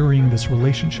of carrying this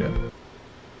relationship.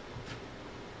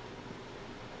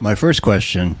 My first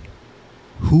question,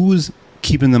 who's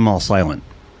keeping them all silent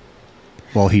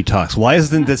while he talks? Why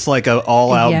isn't this like an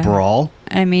all-out brawl?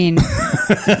 I mean,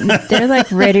 they're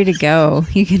like ready to go.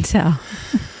 You can tell.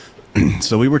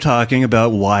 So we were talking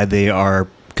about why they are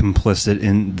complicit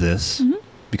in this,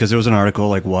 because there was an article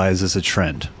like, why is this a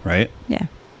trend, right? Yeah.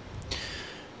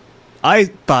 I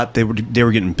thought they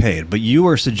were getting paid, but you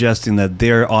are suggesting that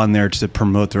they're on there to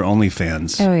promote their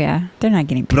OnlyFans. Oh yeah, they're not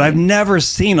getting paid. But I've never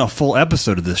seen a full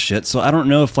episode of this shit, so I don't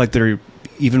know if like they're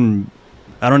even.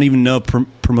 I don't even know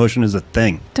promotion is a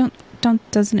thing.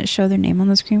 Doesn't it show their name on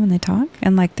the screen when they talk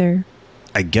and like their?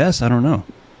 I guess I don't know.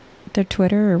 Their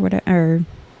Twitter or whatever, or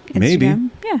Instagram. Maybe.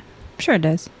 Yeah, I'm sure it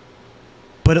does.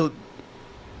 But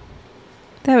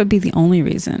that would be the only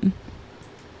reason.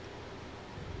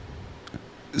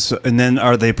 So, and then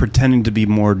are they pretending to be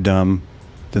more dumb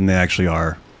than they actually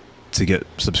are to get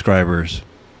subscribers?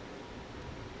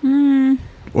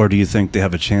 Or do you think they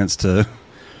have a chance to?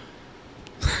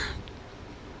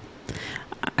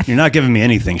 You're not giving me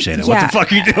anything, Shayna. Yeah. What the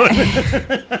fuck are you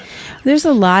doing? There's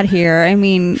a lot here. I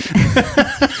mean,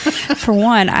 for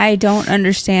one, I don't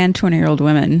understand 20-year-old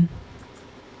women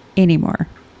anymore.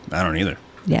 I don't either.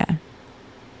 Yeah.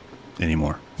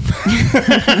 Anymore.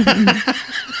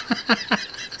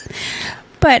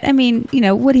 But, I mean, you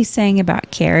know, what he's saying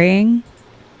about carrying,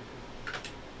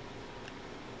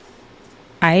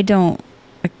 I don't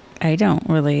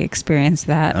really experience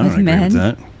that with men. With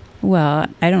that. Well,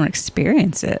 I don't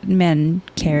experience it. Men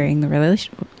carrying the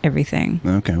relationship, everything.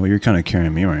 Okay, well, you're kind of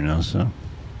carrying me right now, so.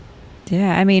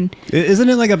 Yeah, I mean, isn't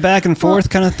it like a back and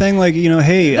forth kind of thing? Like, you know,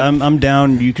 hey, I'm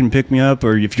down, you can pick me up,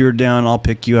 or if you're down, I'll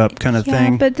pick you up, kind of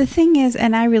thing. But the thing is,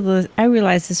 and I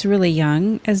realized this really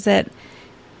young, is that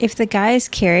if the guy is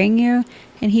carrying you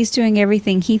and he's doing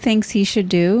everything he thinks he should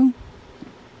do,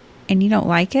 and you don't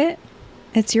like it,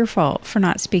 it's your fault for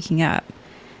not speaking up.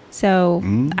 So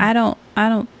I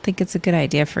don't think it's a good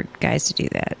idea for guys to do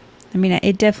that. I mean,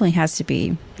 it definitely has to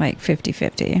be like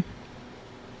 50-50.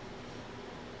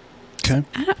 Okay.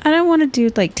 I don't want to do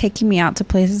like taking me out to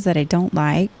places that I don't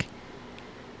like.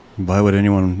 Why would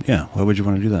anyone? Yeah. Why would you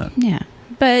want to do that? Yeah,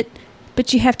 but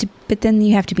you have to. But then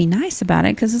you have to be nice about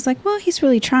it because it's like, well, he's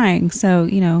really trying, so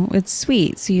you know it's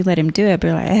sweet. So you let him do it, but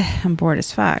you're like, I'm bored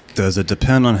as fuck. Does it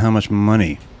depend on how much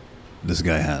money this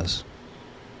guy has?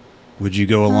 Would you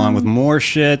go along with more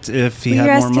shit if he had more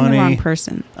money? You're asking the wrong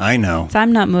person. I know. So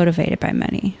I'm not motivated by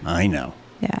money. I know.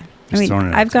 Yeah. I mean,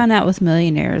 I've gone out with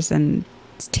millionaires and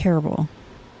it's terrible.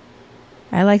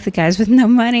 I like the guys with no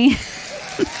money.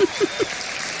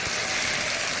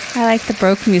 I like the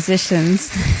broke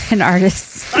musicians and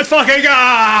artists. I fucking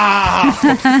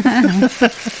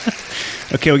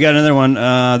go! Okay, we got another one.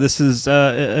 This is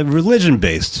a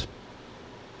religion-based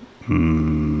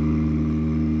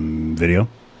video.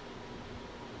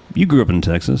 You grew up in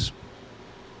Texas.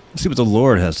 Let's see what the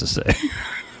Lord has to say.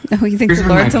 Oh, you think the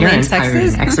Lord's only in Texas?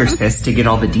 Hired an exorcist to get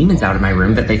all the demons out of my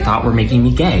room that they thought were making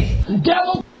me gay.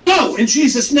 Devil, go in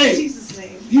Jesus' name. Jesus'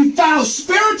 name. You foul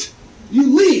spirit,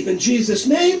 you leave in Jesus'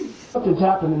 name. Something's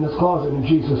happened in this closet in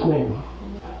Jesus' name.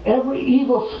 Every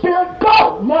evil spirit,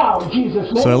 go now in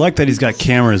Jesus' name. So I like that he's got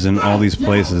cameras in all these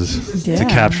places to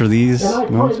capture these.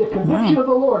 And I pray the conviction of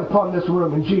the Lord upon this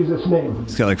room in Jesus' name.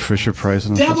 He's got like Fisher Price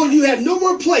and Devil, you have no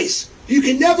more place. You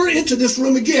can never enter this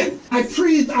room again. I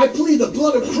plead the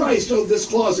blood of Christ over this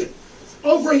closet,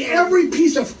 over every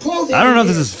piece of clothing. I don't know if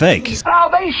this is fake.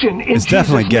 Salvation in it's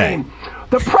definitely Jesus' gay. name.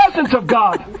 The presence of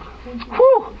God.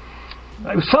 Whew.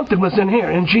 Something was in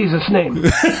here in Jesus' name.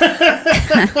 Look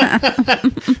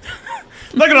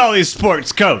at all these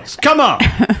sports coats. Come on.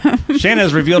 Shayna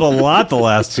has revealed a lot the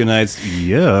last 2 nights.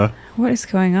 Yeah. What is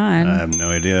going on? I have no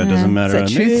idea. It doesn't matter.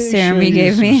 It's a truth serum you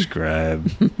gave me. Subscribe.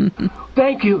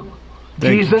 Thank you,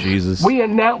 Jesus.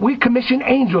 We commission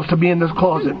angels to be in this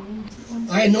closet.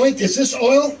 I anoint this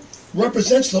oil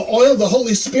represents the oil of the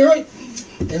Holy Spirit,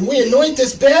 and we anoint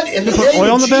this bed in the name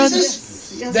of Jesus.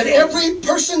 Yes, that every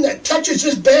person that touches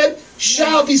this bed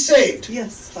shall be saved.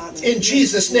 Yes, Father. In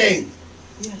Jesus' name.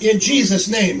 Yes. In Jesus'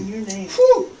 name. In your name.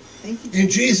 Whew. Thank you. In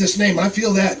Jesus' name. I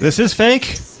feel that. This is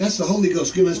fake? That's the Holy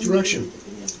Ghost giving us direction.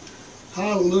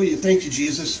 Hallelujah. Thank you,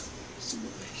 Jesus.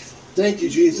 Thank you,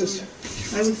 Jesus.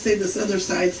 I would say this other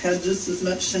side's had just as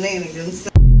much shenanigans.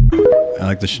 I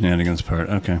like the shenanigans part.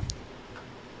 Okay.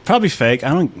 Probably fake. I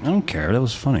don't care. That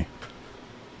was funny.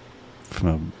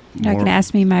 From You're not going to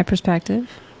ask me my perspective?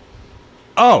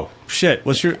 Oh, shit.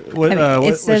 What's your what? I mean,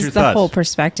 what it says your the thoughts? whole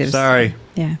perspective. Sorry.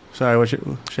 Yeah. Sorry. What's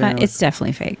your? It's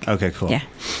definitely fake. Okay. Cool. Yeah.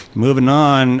 Moving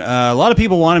on. A lot of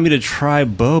people wanted me to try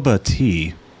boba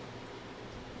tea,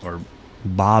 or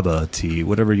baba tea,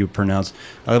 whatever you pronounce.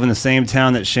 I live in the same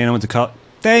town that Shana went to college.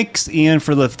 Thanks, Ian,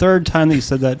 for the third time that you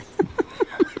said that.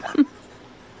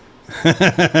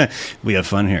 We have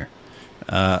fun here.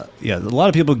 Yeah, a lot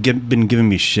of people been giving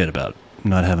me shit about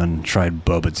not having tried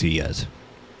boba tea yet.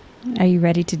 Are you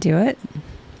ready to do it?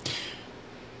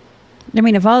 I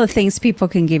mean, of all the things people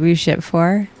can give you shit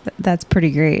for, that's pretty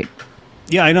great.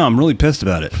 Yeah, I know. I'm really pissed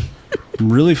about it.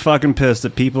 I'm really fucking pissed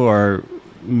that people are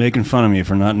making fun of me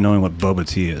for not knowing what boba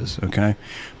tea is, okay?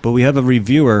 But we have a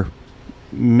reviewer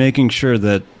making sure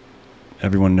that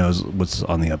everyone knows what's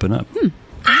on the up and up.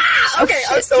 Okay,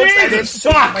 I'm so excited to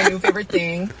try my new favorite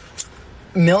thing.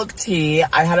 Milk tea.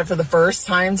 I had it for the first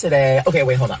time today. Okay,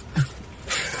 wait, hold on.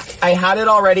 I had it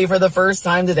already for the first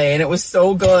time today, and it was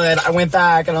so good. I went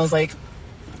back, and I was like,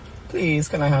 please,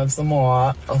 can I have some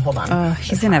more? Oh, hold on. Oh,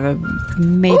 he's going to have a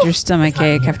major stomach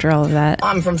ache after all of that.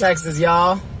 I'm from Texas,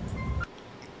 y'all.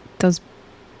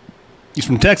 He's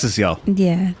from Texas, y'all.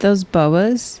 Yeah, those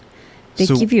bobas, they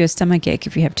give you a stomach ache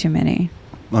if you have too many.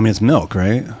 I mean, it's milk,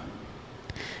 right?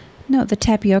 No, the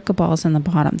tapioca balls on the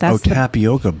bottom. That's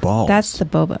tapioca balls. That's the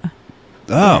boba.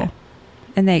 Oh. Yeah.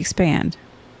 And they expand.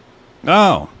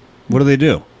 Oh. What do they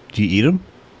do? Do you eat them?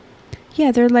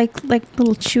 Yeah, they're like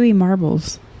little chewy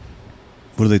marbles.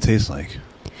 What do they taste like?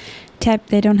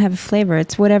 They don't have a flavor.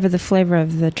 It's whatever the flavor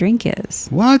of the drink is.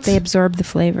 What? They absorb the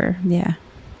flavor. Yeah.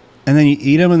 And then you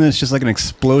eat them and then it's just like an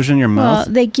explosion in your mouth?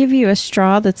 Well, they give you a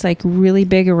straw that's like really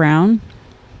big around.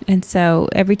 And so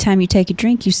every time you take a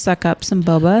drink, you suck up some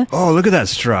boba. Oh, look at that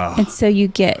straw. And so you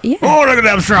get, Oh, look at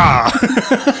that straw.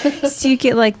 So you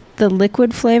get like the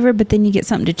liquid flavor, but then you get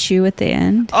something to chew at the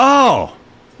end. Oh.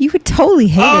 You would totally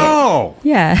hate it.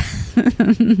 Yeah.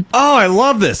 Oh, I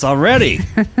love this already.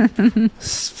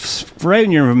 Spray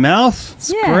in your mouth?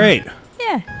 It's great.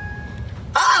 Yeah.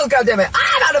 Oh, God damn it.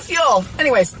 I'm out of fuel.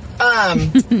 Anyways,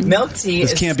 milk tea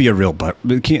This can't be a real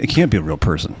it can't be a real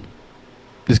person.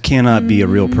 This cannot be a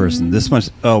real person. This much.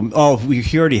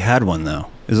 He already had one though.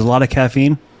 Is there a lot of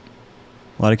caffeine?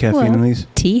 A lot of caffeine in these?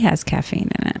 Tea has caffeine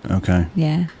in it. Okay.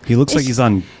 Yeah. He looks like he's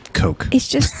on coke. It's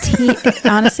just tea.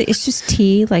 Honestly, it's just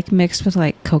tea like mixed with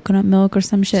like coconut milk or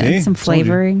some shit and some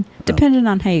flavoring. Depending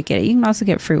on how you get it. You can also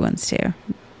get fruit ones too.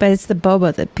 But it's the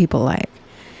boba that people like.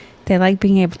 They like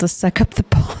being able to suck up the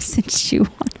balls and chew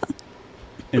on them.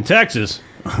 In Texas,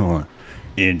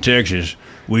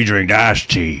 we drink iced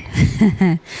tea.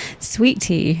 Sweet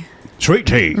tea. Sweet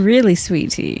tea. Really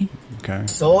sweet tea. Okay.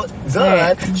 So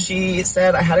good. She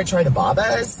said I had to try the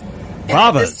babas.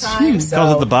 Babas. Calls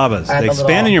it the babas. They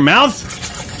expand in your mouth?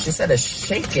 She said to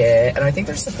shake it, and I think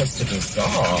they're supposed to be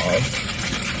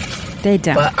soft. They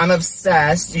don't. But I'm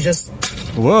obsessed. You just...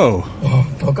 Whoa.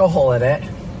 Poke a hole in it.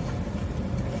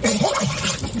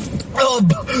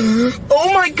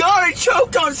 Oh my God, I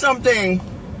choked on something.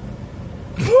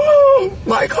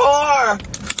 My car.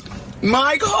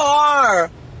 My car.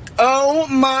 Oh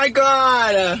my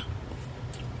God.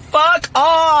 Fuck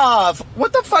off.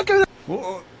 What the fuck is that?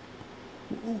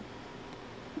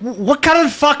 What kind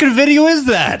of fucking video is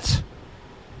that?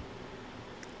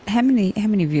 How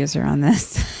many views are on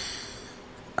this?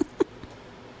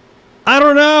 I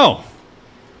don't know.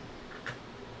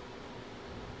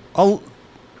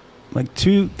 Like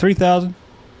 2,000-3,000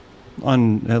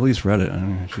 on at least Reddit. I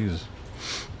mean, Jesus.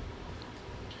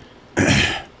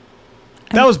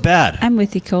 That was bad. I'm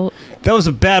with you, Colt. That was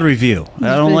a bad review. I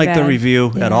don't really like the bad.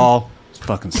 review at all. It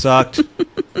fucking sucked.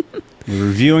 We're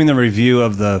reviewing the review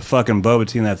of the fucking boba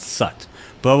tea, and that sucked.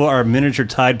 Boba are miniature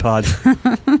Tide Pods.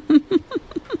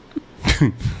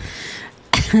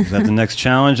 Is that the next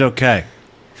challenge? Okay.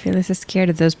 I feel like I'm scared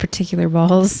of those particular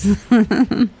balls.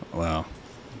 Wow.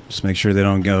 Just make sure they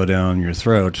don't go down your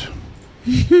throat.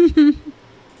 I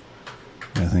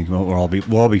think we'll all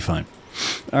be fine.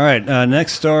 All right.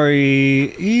 Next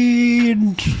story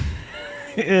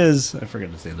is I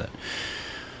forgot to say that.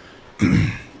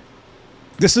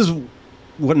 This is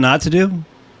what not to do,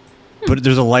 but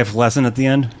there's a life lesson at the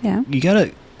end. Yeah. You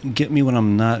gotta get me when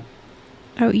I'm not.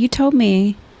 Oh, you told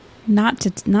me not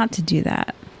to do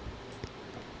that.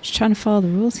 Just trying to follow the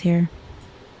rules here.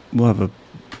 We'll have a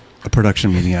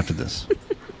production meeting after this.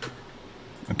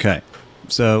 Okay.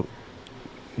 So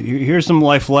Here's some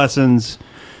life lessons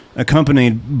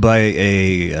accompanied by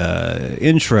a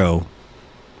intro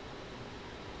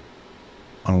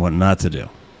on what not to do.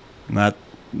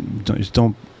 Just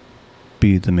don't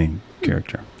be the main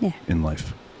character in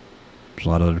life. There's a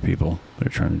lot of other people that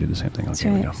are trying to do the same thing. Okay,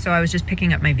 here we go. So I was just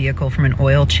picking up my vehicle from an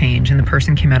oil change, and the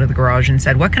person came out of the garage and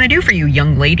said, "What can I do for you,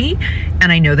 young lady?"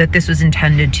 And I know that this was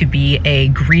intended to be a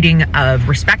greeting of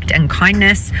respect and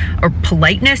kindness, or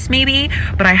politeness maybe,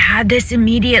 but I had this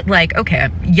immediate like, okay,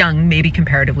 young, maybe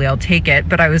comparatively, I'll take it,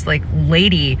 but I was like,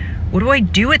 lady, what do I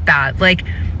do with that? Like,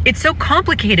 it's so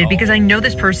complicated because I know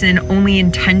this person only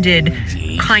intended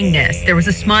kindness. There was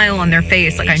a smile on their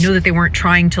face. Like, I know that they weren't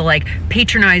trying to like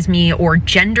patronize me or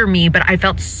gender me, but I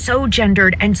felt so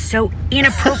gendered and so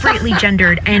inappropriately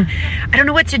gendered. And I don't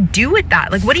know what to do with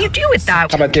that. Like, what do you do with that?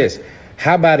 How about this?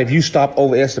 How about if you stop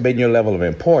overestimating your level of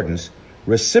importance,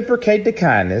 reciprocate the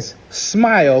kindness,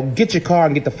 smile, get your car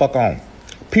and get the fuck on.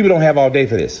 People don't have all day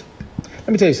for this.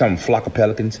 Let me tell you something, flock of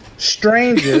pelicans.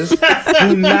 Strangers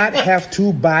do not have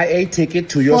to buy a ticket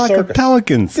to your flock circus. Of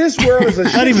pelicans. This world is a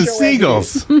shit not even show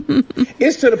seagulls.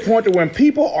 It's to the point that when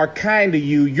people are kind to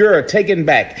you, you're taken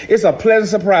back. It's a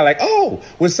pleasant surprise. Like, oh,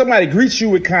 when somebody greets you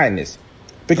with kindness.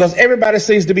 Because everybody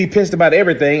seems to be pissed about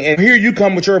everything, and here you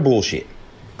come with your bullshit.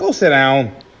 Go sit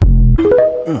down.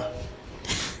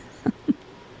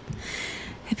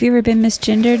 Have you ever been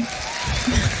misgendered?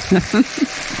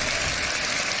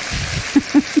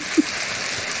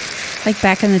 Like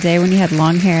back in the day when you had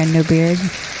long hair and no beard.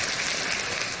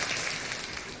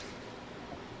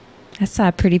 I saw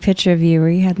a pretty picture of you where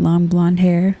you had long blonde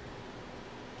hair.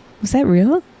 Was that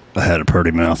real? I had a pretty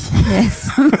mouth.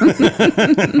 Yes.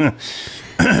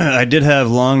 I did have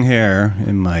long hair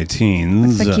in my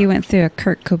teens. Looks like you went through a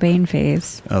Kurt Cobain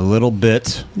phase. A little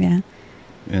bit. Yeah.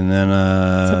 And then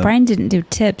so Brian didn't do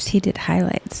tips, he did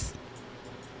highlights.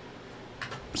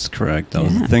 That's correct. That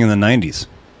was the thing in the 90s.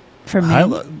 For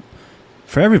me?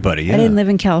 For everybody, yeah. I didn't live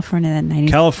in California in the 90s.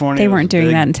 California. They weren't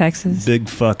doing that in Texas. Big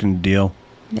fucking deal.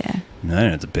 Yeah. I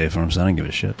didn't have to pay for them, so I didn't give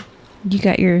a shit. You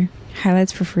got your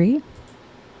highlights for free?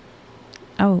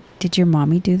 Oh, did your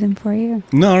mommy do them for you?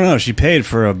 No. She paid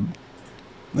for a...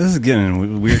 This is getting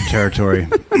in weird territory.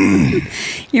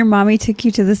 Your mommy took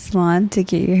you to the salon to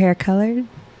get your hair colored?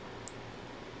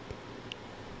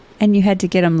 And you had to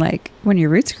get them, like, when your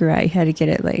roots grew out, you had to get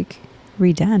it, like,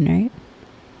 redone, right?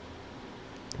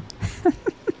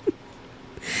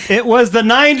 It was the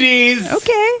 90s.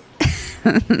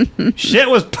 Okay. Shit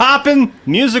was popping,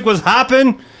 music was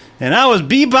hopping, and I was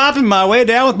bebopping my way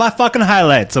down with my fucking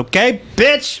highlights, okay,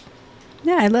 bitch?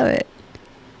 Yeah, I love it.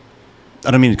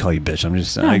 I don't mean to call you bitch. I'm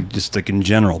just I just like in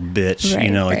general bitch, right,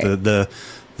 you know, like the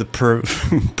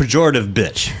pejorative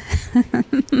bitch.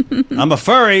 I'm a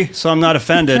furry, so I'm not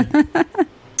offended.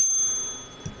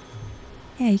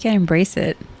 Yeah, you gotta embrace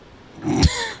it.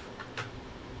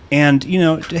 And, you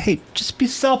know, hey, just be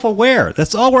self-aware.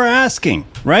 That's all we're asking,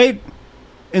 right?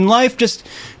 In life, just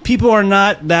people are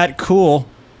not that cool.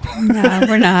 No,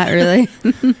 we're not really.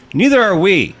 Neither are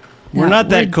we. We're not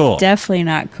that cool. Definitely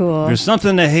not cool. There's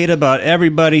something to hate about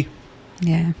everybody.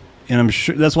 Yeah. And I'm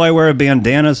sure that's why I wear a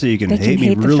bandana, so you can hate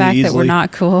me really easily. The fact that we're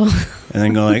not cool. And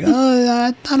then go like,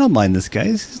 oh, I don't mind this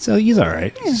guy. So he's all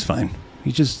right. Yeah. He's fine.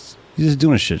 He's just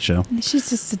doing a shit show. She's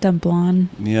just a dumb blonde.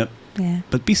 Yep. Yeah.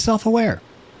 But be self-aware.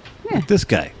 Yeah. Like this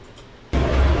guy.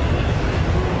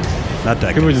 Not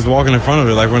that People are just walking in front of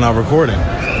it like we're not recording.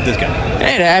 This guy.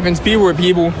 Hey, it happens. People are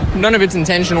people. None of it's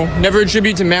intentional. Never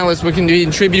attribute to malice what can be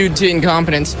attributed to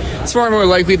incompetence. It's far more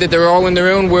likely that they're all in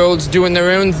their own worlds, doing their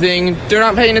own thing. They're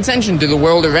not paying attention to the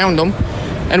world around them.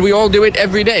 And we all do it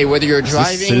every day, whether you're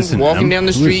driving, walking down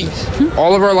the street.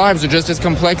 All of our lives are just as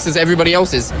complex as everybody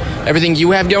else's. Everything you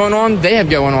have going on, they have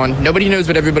going on. Nobody knows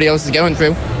what everybody else is going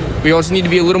through. We also need to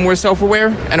be a little more self-aware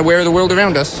and aware of the world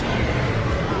around us.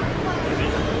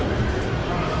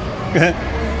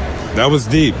 That was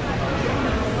deep.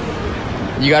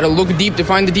 You gotta look deep to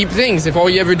find the deep things. If all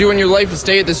you ever do in your life is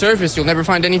stay at the surface, you'll never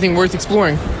find anything worth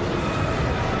exploring.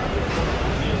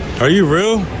 Are you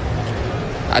real?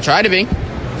 I try to be.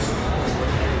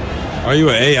 Are you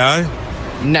an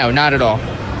AI? No, not at all.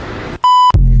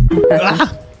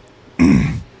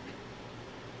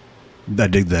 I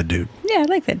dig that dude. Yeah, I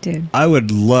like that dude. I would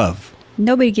love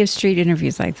Nobody gives street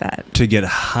interviews like that. to get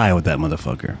high with that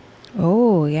motherfucker.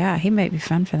 Oh, yeah. He might be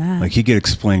fun for that. Like, he could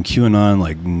explain QAnon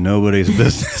like nobody's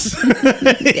business. He's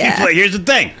like, here's the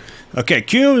thing. Okay,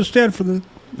 Q stands for the...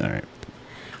 All right.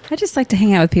 I just like to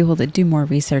hang out with people that do more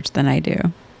research than I do.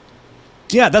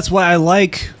 Yeah, that's why I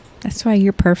like That's why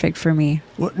you're perfect for me.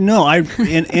 Well, no,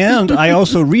 and I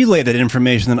also relay that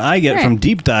information that I get from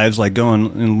deep dives, like going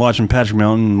and watching Patrick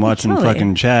Melton and watching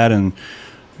fucking Chad, and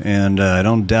I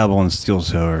don't dabble in Steel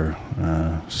Toe or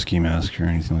Ski Mask or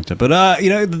anything like that. But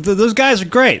those guys are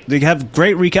great. They have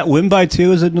great recap. Win by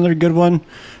 2 is another good one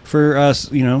for us.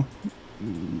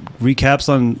 Recaps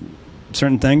on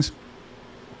certain things.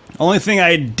 Only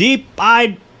thing deep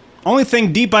I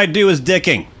do is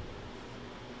dicking.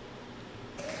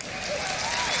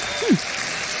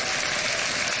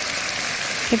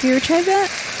 Have you ever tried that?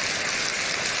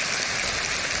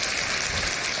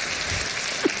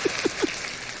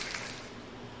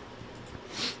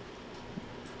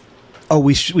 Oh,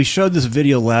 we showed this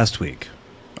video last week.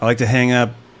 I like to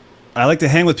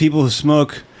hang with people who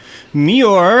smoke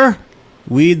more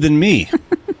weed than me.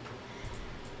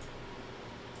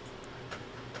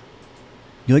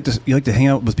 You like to hang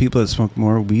out with people that smoke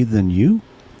more weed than you?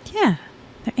 Yeah,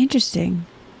 they're interesting.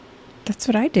 That's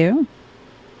what I do.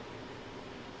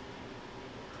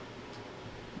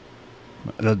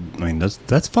 I mean,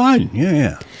 that's fine.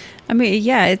 Yeah. I mean,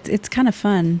 yeah, it's kind of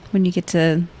fun when you get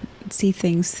to see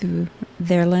things through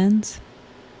their lens.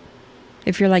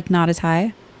 If you're like not as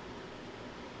high.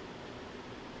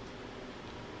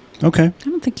 Okay. I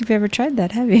don't think you've ever tried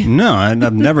that, have you? No,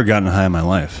 I've never gotten high in my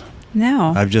life.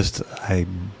 No. I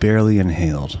barely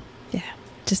inhaled. Yeah,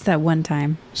 just that one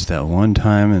time. Just that one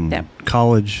time in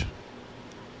college.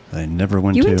 I never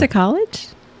went to. You went to college?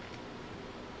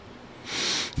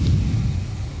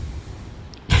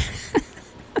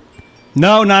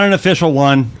 No, not an official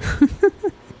one.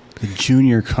 A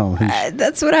junior college.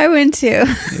 That's what I went to.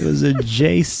 It was a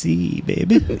JC,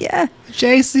 baby. Yeah.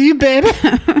 JC, baby.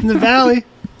 In the Valley.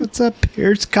 What's up,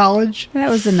 Pierce College? That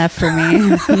was enough for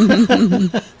me.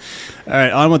 All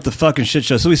right, on with the fucking shit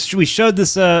show. So we showed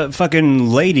this fucking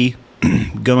lady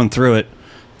going through it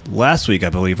last week, I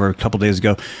believe, or a couple days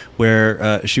ago,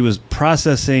 where she was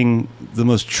processing the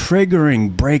most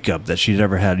triggering breakup that she'd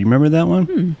ever had. You remember that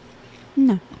one?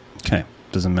 No. Okay,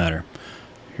 doesn't matter.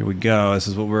 Here we go. This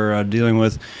is what we're dealing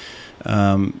with.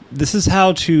 This is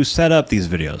how to set up these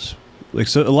videos. Like,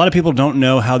 so a lot of people don't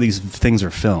know how these things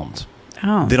are filmed.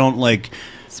 Oh. They don't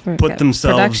put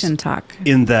themselves production talk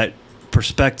in that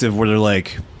perspective where they're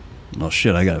like, well,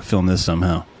 shit, I got to film this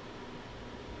somehow.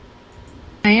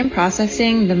 I am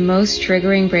processing the most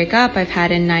triggering breakup I've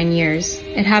had in 9 years.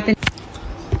 It happened.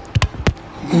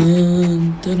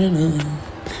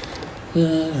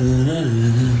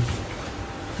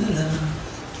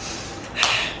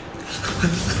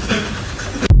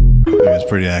 That's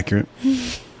pretty accurate.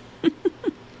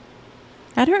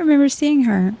 I don't remember seeing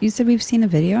her. You said we've seen a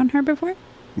video on her before?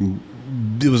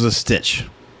 It was a stitch.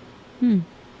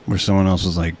 Where someone else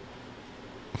was like...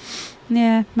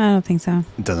 Yeah, I don't think so.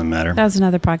 It doesn't matter. That was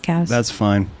another podcast. That's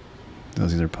fine. That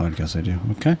was the other podcast I do.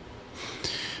 Okay.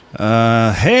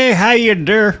 Hey, how you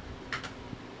do?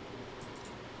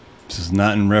 This is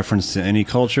not in reference to any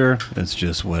culture. It's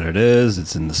just what it is.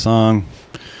 It's in the song.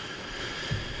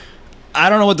 I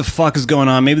don't know what the fuck is going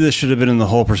on. Maybe this should have been in the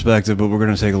whole perspective, but we're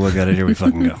going to take a look at it. Here we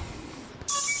fucking go.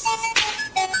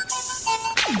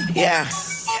 Yeah.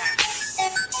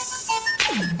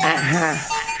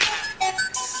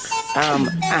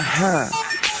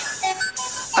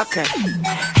 Okay.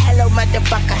 Hello,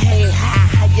 motherfucker. Hey,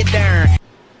 how you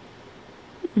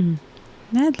doing?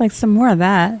 I'd like some more of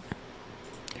that.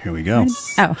 Here we go.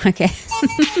 Oh, okay.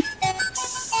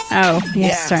 Oh,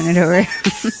 yeah, starting it over.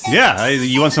 Yeah,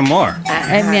 you want some more?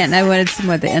 I meant I wanted some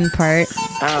more of the end part.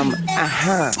 Oh,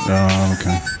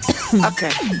 okay.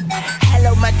 Okay.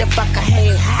 Hello, motherfucker.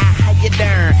 Hey, how you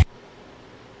doing?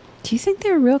 Do you think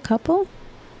they're a real couple?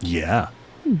 Yeah.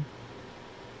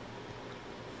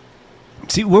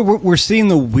 See, we're seeing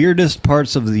the weirdest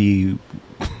parts of the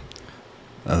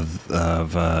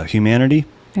of humanity.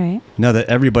 Right. Now that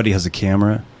everybody has a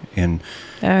camera and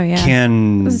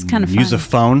can this is kind of use fun. a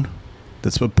phone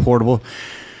that's portable.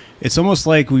 It's almost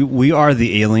like we are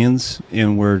the aliens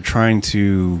and we're trying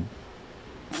to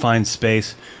find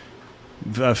space.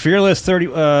 Fearless 30,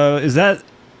 is that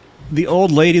the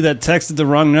old lady that texted the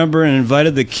wrong number and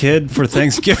invited the kid for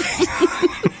Thanksgiving?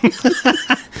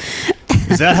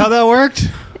 Is that how that worked?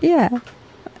 Yeah.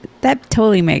 That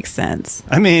totally makes sense.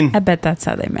 I mean, I bet that's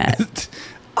how they met.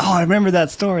 Oh, I remember that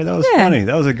story. That was funny.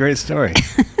 That was a great story.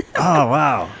 Oh,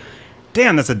 wow.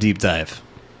 Damn, that's a deep dive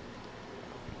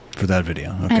for that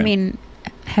video. Okay. I mean,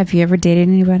 have you ever dated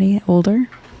anybody older?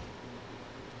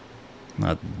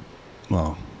 Not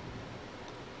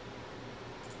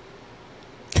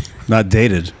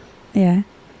dated. Yeah.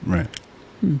 Right.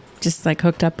 Just like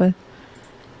hooked up with?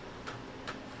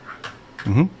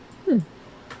 Mm-hmm.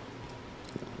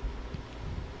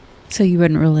 So you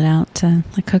wouldn't rule it out to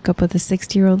like hook up with a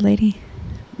 60-year-old lady?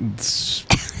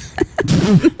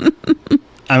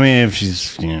 I mean, if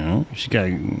she's, she got.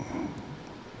 It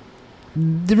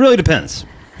really depends.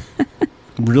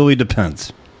 Really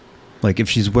depends. Like if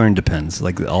she's wearing Depends,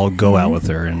 like I'll go out with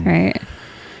her and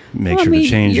make sure to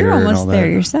change her and all that. You're almost there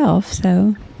yourself,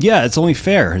 so. Yeah, it's only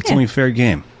fair. It's only fair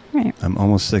game. Right. I'm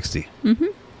almost 60. Mm-hmm.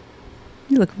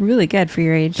 You look really good for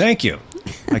your age. Thank you.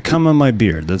 I come on my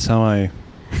beard. That's how I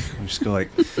just go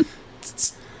like.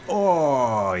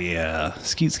 Oh yeah,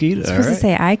 skeet skeet. You're supposed to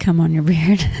say I come on your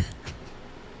beard.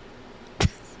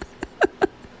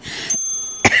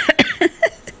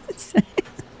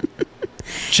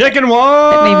 Chicken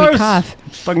wars. That made me cough.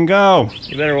 Let's fucking go.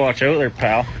 You better watch out there,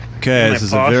 pal. Okay, this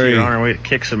is a very on our way to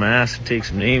kick some ass and take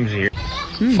some names here.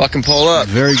 Fucking pull up.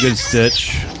 Very good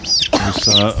stitch.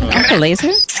 Uncle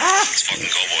Laser?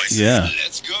 Yeah.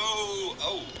 Let's go.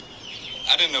 Oh,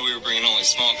 I didn't know we were bringing only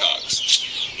small cocks.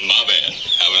 My bad.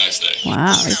 Have a nice day.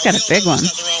 Wow, he's got a big one.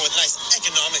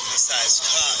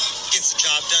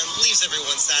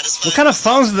 What kind of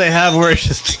phones do they have where it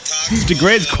just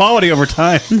degrades quality over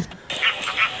time?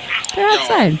 They're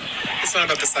outside. It's not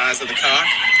about the size of the cock.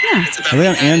 Yeah. It's about Are they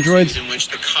on the attitude Androids? in which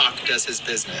the cock does his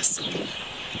business.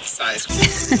 Size.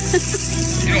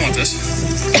 You don't want this.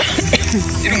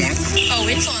 You don't want it. Oh,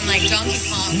 it's on like Donkey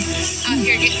Kong. Out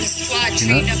here getting the squad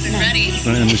trained up and ready.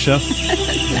 Want to end the show?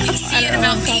 See in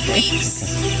about 8 weeks.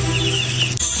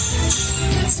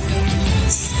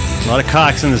 A lot of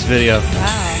cocks in this video.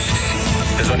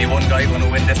 Wow. There's only one guy going to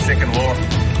win this second war.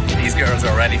 These girls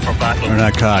are ready for battle. They're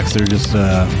not cocks. They're just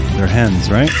they're hens,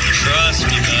 right? Trust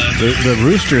me, man. The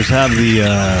roosters have the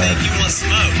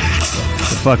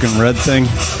fucking red thing,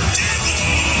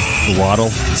 the waddle,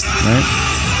 right?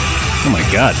 Oh my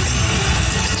god,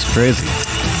 it's crazy.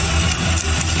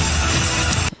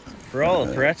 For all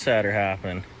the threats that are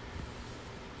happening,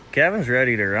 Kevin's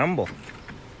ready to rumble.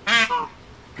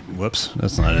 Whoops,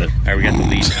 that's not it. All right, we got the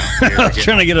lead now. I was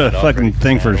trying to get a fucking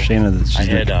thing for Shayna that she's I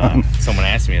had someone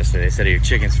asked me yesterday. They said, "Are your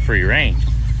chickens free range?"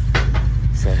 I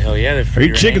said, "Hell yeah, they're free Are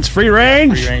your chickens free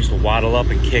range? Free range to waddle up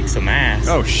and kick some ass."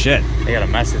 Oh shit! I got a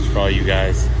message for all you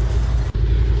guys.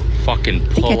 Fucking I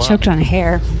think pull I choked up. on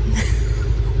hair.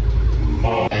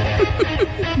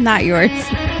 Not yours.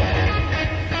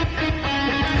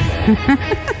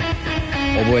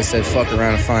 Old boy said, "Fuck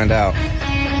around and find out."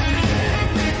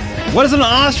 What does an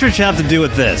ostrich have to do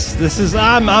with this? This is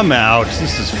I'm out.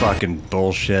 This is fucking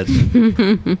bullshit.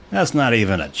 That's not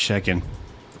even a chicken.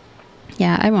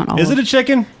 Yeah, I want all Is it a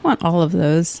chicken? I want all of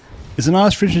those. Is an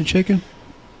ostrich a chicken?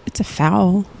 It's a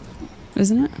fowl,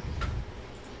 isn't it?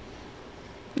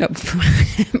 Nope.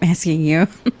 I'm asking you.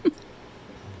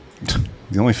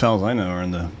 The only fouls I know are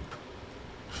in the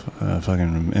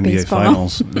fucking NBA Baseball.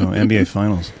 finals. No, NBA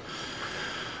finals.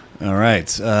 All right.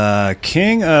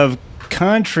 King of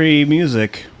country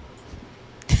music.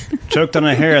 Choked on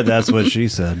a hair, that's what she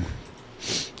said.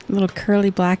 A little curly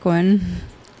black one.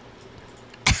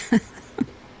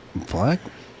 Black?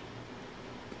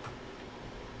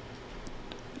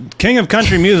 King of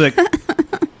country music.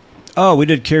 Oh, we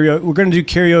did karaoke. We're going to do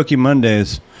karaoke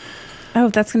Mondays. Oh,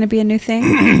 that's going to be a new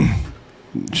thing?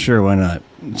 Sure, why not?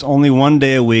 It's only one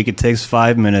day a week. It takes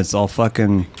 5 minutes. I'll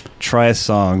fucking try a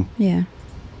song Yeah.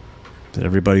 that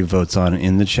everybody votes on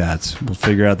in the chats. We'll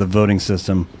figure out the voting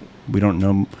system. We don't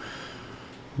know.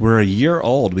 We're a year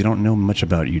old. We don't know much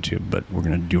about YouTube, but we're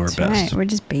going to do our That's best. right. We're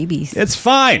just babies. It's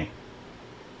fine.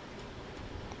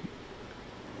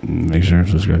 Make sure to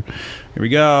subscribe. Here we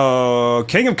go.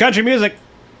 King of country music.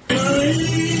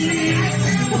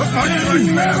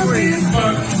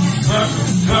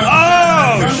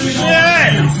 Oh,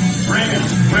 shit!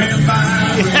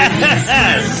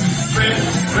 Yes!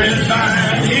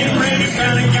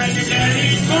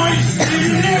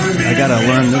 I gotta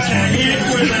learn this one.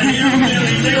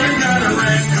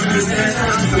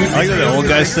 I like that the old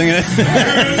guy's singing it.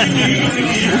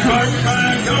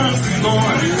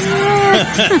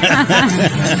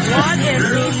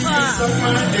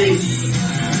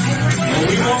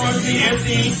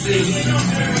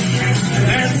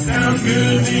 That sounds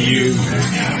good to you.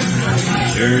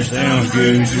 Sure sounds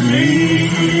good to me.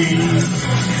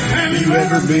 Have you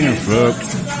ever been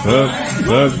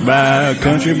fucked by a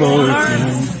country boy?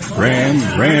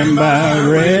 Ran by a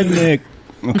redneck.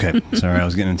 Okay, sorry, I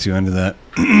was getting too into that.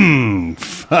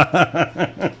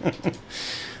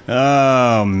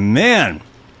 Oh, man.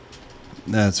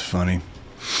 That's funny.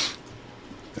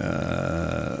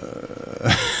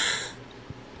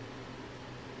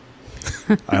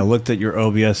 I looked at your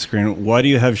OBS screen. Why do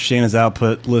you have Shayna's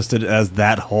output listed as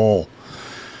that whole?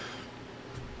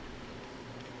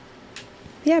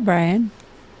 Yeah, Brian.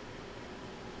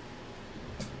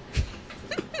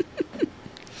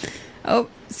 Oh,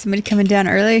 somebody coming down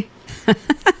early.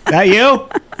 That you?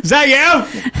 Is that you?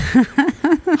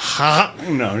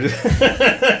 No.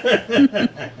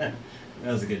 That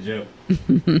was a good joke.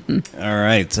 All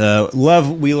right.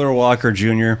 Love Wheeler Walker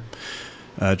Jr.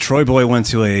 Troy Boy went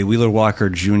to a Wheeler Walker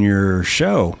Jr.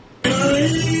 show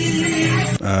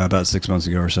about 6 months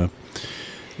ago or so.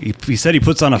 He said he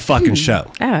puts on a fucking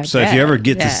show. Oh, so if you ever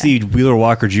get to see Wheeler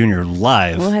Walker Jr.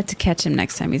 live, we'll have to catch him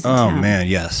next time he's in town. Oh man,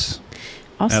 yes.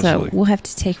 Also, absolutely. We'll have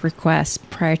to take requests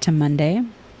prior to Monday.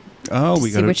 Oh,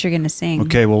 we got see what you're going to sing.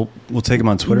 Okay, we'll take them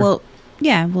on Twitter. We'll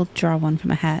draw one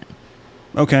from a hat.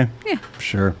 Okay. Yeah.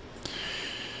 Sure.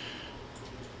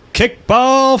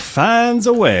 Kickball finds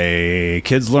a way.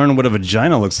 Kids learn what a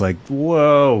vagina looks like.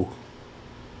 Whoa.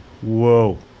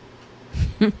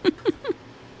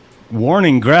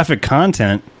 Warning, graphic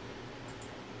content.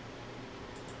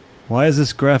 Why is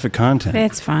this graphic content?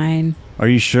 It's fine. Are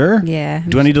you sure? Yeah.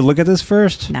 Do I need to look at this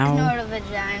first? No. You know what a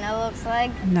vagina looks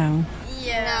like? No.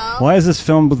 Yeah. Why is this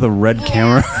filmed with a red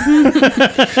camera?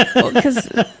 Well, because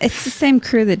it's the same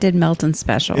crew that did Melton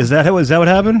special. Is that what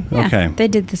happened? Yeah, okay. They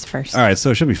did this first. All right, so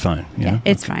it should be fine. Yeah,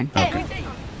 it's fine. Okay.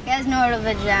 You guys know what a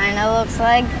vagina looks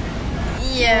like?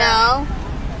 Yeah. No?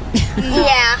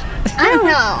 Yeah. I don't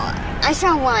know. I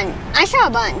saw one. I saw a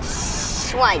bunch.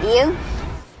 Why, do you?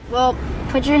 Well,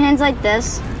 put your hands like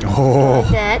this. Oh.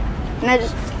 Like that. And then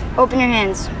just open your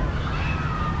hands.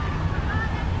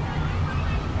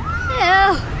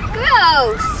 Ew.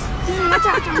 Gross.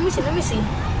 Let me see.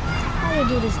 How do you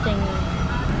do this thing?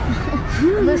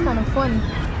 It looks kind of funny.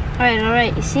 All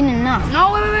right. You've seen enough.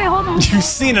 No, wait, hold on. You've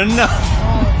seen enough.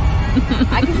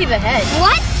 I can see the head.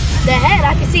 What? The head.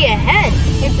 I can see a head.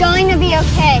 It's going to be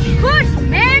okay. Push,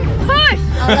 man. Push.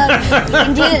 I love you. You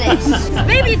can do this.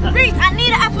 Baby, please. I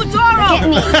need an Apodoro. Look at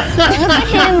me. Look at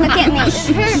him. Look at me. It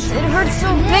hurts. It hurts so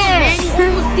bad. It's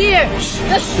almost there.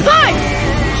 Let's push.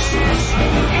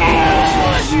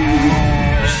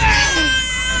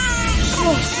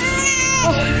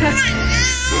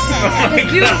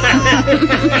 It's beautiful.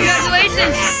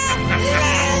 Congratulations.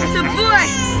 It's a boy.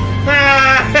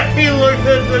 You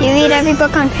read every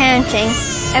book on parenting.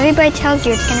 Everybody tells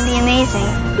you it's going to be amazing.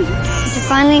 To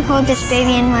finally hold this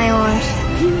baby in my arms,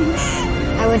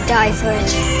 I would die for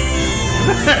it.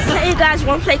 Hey, you guys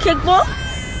want to play kickball?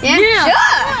 Yeah.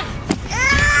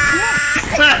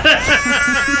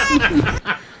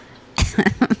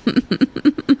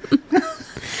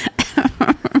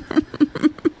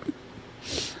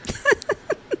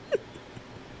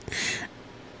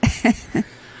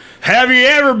 Have you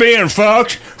ever been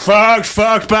fucked by a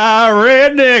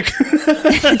redneck?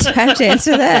 Do I have to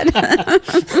answer that?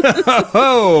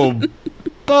 Oh,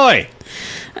 boy.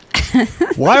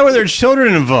 Why were there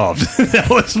children involved? That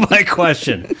was my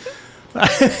question.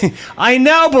 I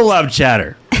know, beloved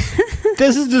chatter.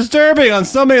 This is disturbing on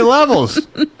so many levels.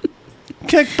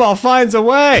 Kickball finds a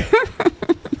way.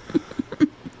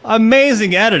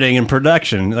 Amazing editing and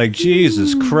production. Like,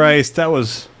 Jesus Christ,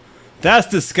 that's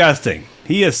disgusting.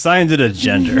 He assigned it a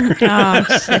gender.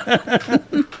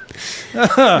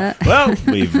 Well,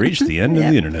 we've reached the end of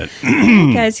the internet.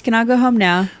 Guys, you can all go home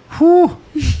now. Whew.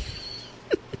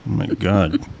 Oh my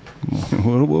God.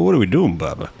 What are we doing,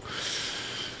 Baba?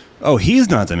 Oh, he's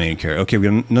not the main character. Okay, we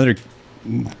got another.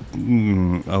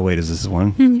 Oh, wait, is this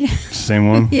one? Yeah. Same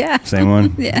one? Yeah. Same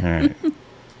one? Yeah. All right.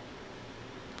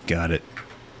 Got it.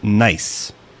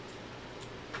 Nice.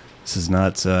 This is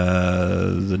not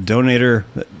the donator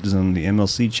that is on the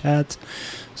MLC chat.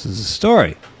 This is a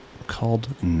story called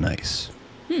Nice.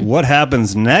 What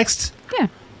happens next? Yeah.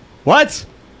 What?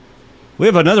 We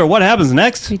have another What Happens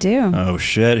Next? We do. Oh,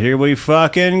 shit. Here we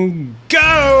fucking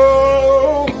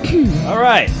go! All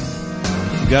right.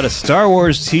 We got a Star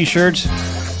Wars t-shirt.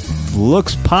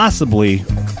 Looks possibly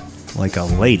like a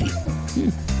lady.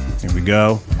 Here we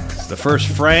go. It's the first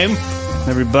frame,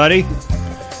 everybody.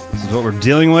 This is what we're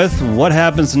dealing with. What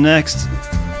happens next?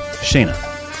 Shayna.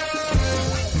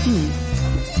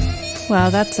 Well,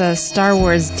 that's a Star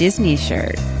Wars Disney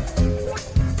shirt.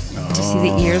 Did you see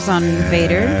the ears on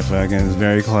Vader? Yeah, fucking, it's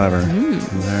very clever.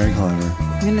 Very clever.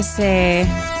 I'm going to say...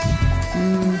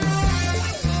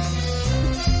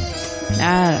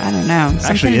 I don't know.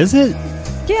 Actually, is it?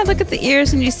 Yeah, look at the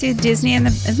ears and you see Disney in the...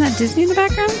 Isn't that Disney in the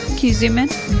background? Can you zoom in?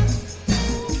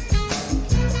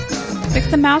 Look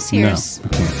at the mouse ears.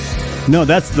 No,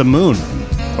 that's the moon.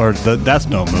 Or that's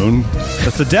no moon.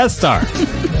 That's the Death Star.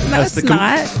 No, it's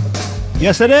not.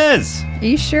 Yes, it is. Are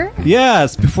you sure? Yeah,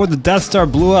 it's before the Death Star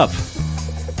blew up.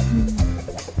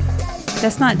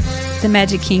 That's not the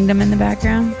Magic Kingdom in the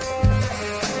background?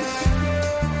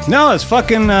 No, it's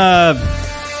fucking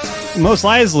Mos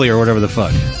Eisley or whatever the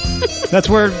fuck. That's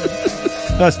where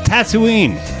That's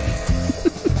Tatooine.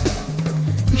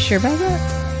 You sure about that?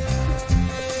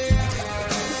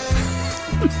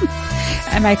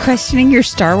 Am I questioning your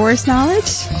Star Wars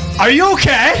knowledge? Are you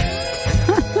okay?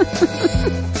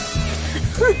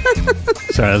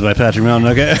 Sorry, that was by Patrick Melton.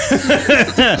 Okay.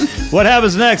 What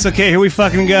happens next? Okay, here we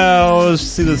fucking go. Let's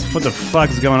see this. What the fuck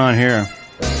is going on here?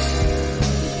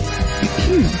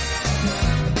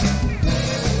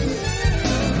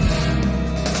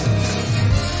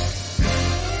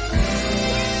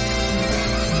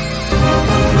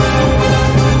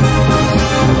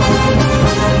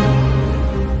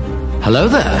 Hello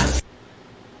there.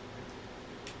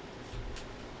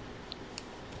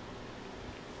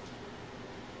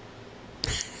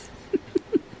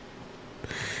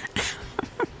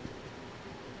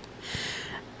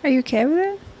 Are you okay with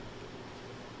it?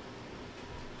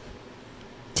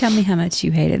 Tell me how much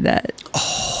you hated that.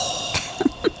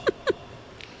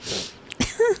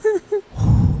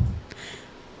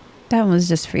 That one was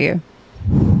just for you.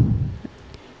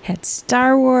 Had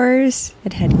Star Wars.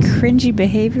 It had cringy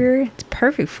behavior. It's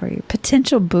perfect for you.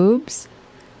 Potential boobs.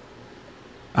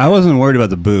 I wasn't worried about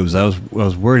the boobs. I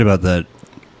was worried about that.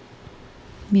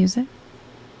 Music.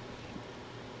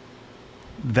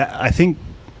 That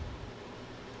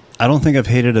I don't think I've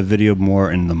hated a video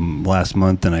more in the last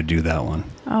month than I do that one.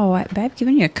 Oh, I've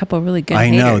given you a couple really good. I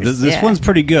know haters. this one's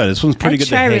pretty good. This one's pretty good. I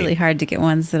try really hard to get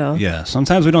ones that'll. Yeah,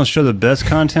 sometimes we don't show the best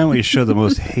content. We show the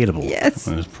most hateable. Yes.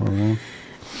 On this program.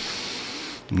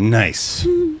 Nice.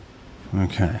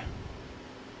 Okay.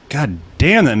 God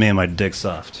damn, that made my dick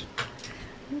soft.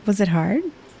 Was it hard?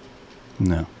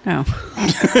 No. Oh.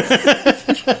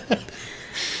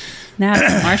 Now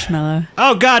it's marshmallow.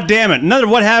 Oh, god damn it. Another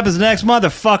what happens next,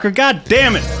 motherfucker. God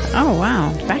damn it. Oh,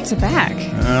 wow. Back to back.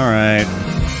 All right.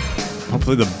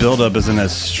 Hopefully the buildup isn't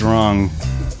as strong.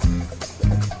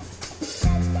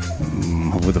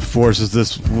 Hopefully the force is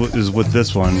with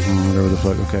this one. Whatever the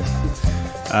fuck. Okay.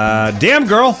 Damn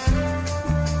girl.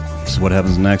 So what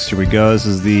happens next? Here we go. This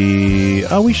is the...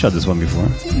 Oh, we shot this one before.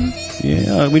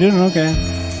 Yeah, we didn't? Okay.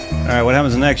 All right, what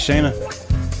happens next, Shayna?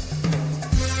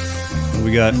 What do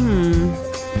we got?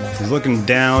 He's looking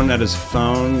down at his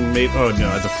phone. Maybe, oh, no,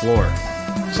 at the floor.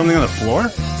 Something on the floor?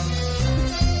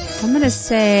 I'm going to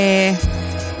say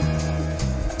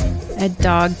a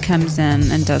dog comes in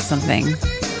and does something.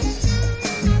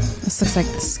 This looks like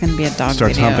this is going to be a dog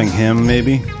Starts video. humping him,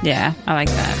 maybe? Yeah, I like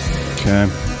that. Okay.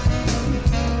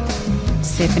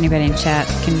 See if anybody in chat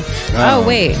can... Oh,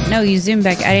 wait. No, you zoom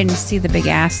back. I didn't see the big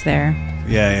ass there.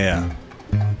 Yeah.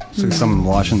 It's like someone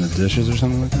washing the dishes or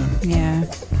something like that? Yeah.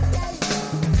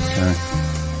 Okay.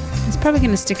 He's probably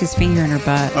going to stick his finger in her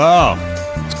butt. Oh,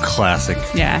 it's classic.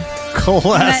 Yeah.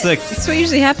 Classic. That's what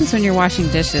usually happens when you're washing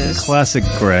dishes. Classic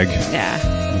Greg.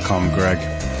 Yeah. I call him Greg.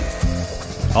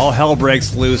 All hell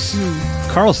breaks loose.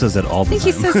 Carl says that all the time. I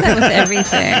think he says that with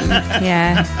everything.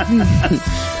 Yeah.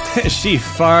 She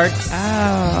farts.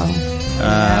 Oh.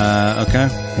 Okay.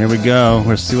 Here we go.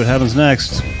 Let's see what happens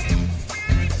next.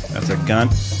 That's a gun.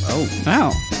 Oh.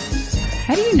 Wow.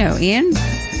 How do you know, Ian?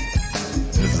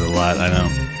 This is a lot, I know.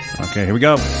 Okay, here we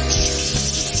go.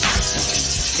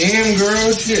 Damn, girl,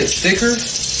 you get a sticker?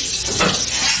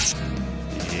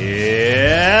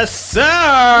 Yes, sir,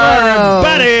 Whoa.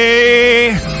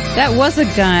 buddy. That was a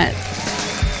gun.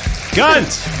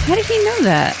 Gunt. How did he know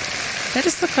that? That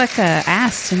just looked like a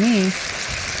ass to me.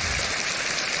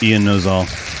 Ian knows all.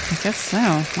 I guess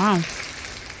so. Wow.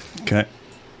 Okay.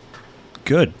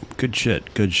 Good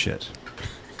shit. Good shit.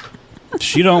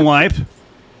 She don't wipe.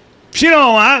 She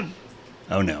don't wipe.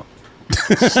 Oh, no.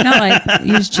 She's not like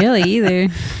use jelly either.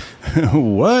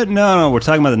 What? No. We're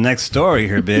talking about the next story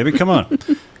here, baby. Come on.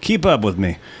 Keep up with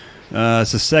me.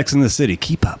 It's a Sex in the City.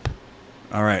 Keep up.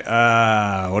 All right.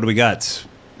 What do we got?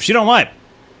 She don't wipe.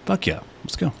 Fuck yeah.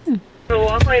 Let's go. The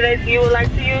walkway that you would like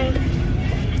to use?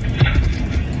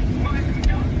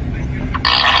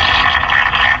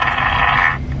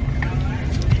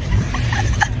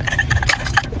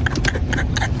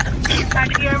 Have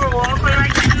you ever walked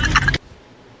like this?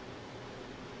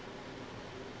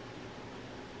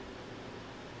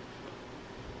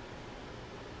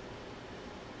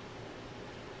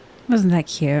 Wasn't that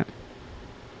cute?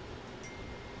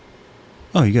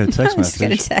 Oh, you got a text I just message.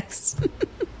 got a text.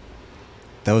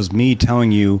 That was me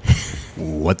telling you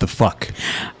what the fuck.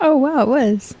 Oh, wow, it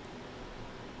was.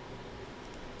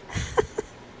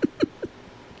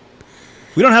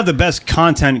 We don't have the best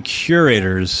content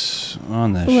curators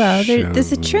on this Well, show.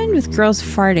 there's a trend with girls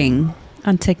farting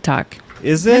on TikTok.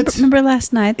 Is it? Remember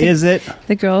last night? Is it?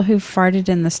 The girl who farted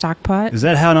in the stock pot? Is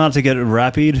that how not to get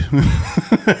rapid?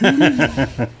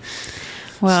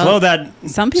 Well, slow that.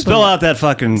 Spill out that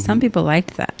fucking. Some people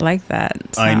liked that. Like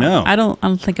that. So I know. I don't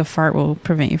think a fart will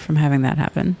prevent you from having that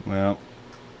happen. Well,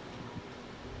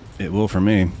 it will for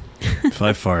me. If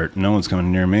I fart, no one's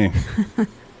coming near me.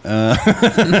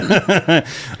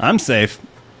 I'm safe.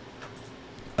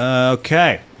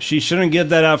 Okay. She shouldn't get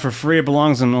that out for free. It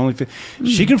belongs in only.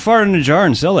 She can fart in a jar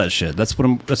and sell that shit. That's what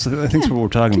I think. That's what we're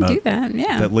talking about. Do that,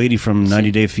 yeah. That lady from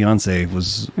 90 Day Fiance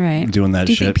was doing that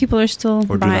shit. Do you think people are still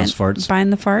or buying those farts?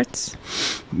 Buying the farts?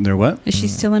 They're what? Is she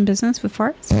still in business with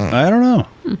farts? I don't know.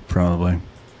 Probably.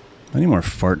 I need more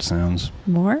fart sounds.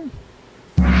 More?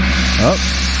 Oh.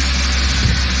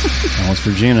 That was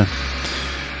for Gina.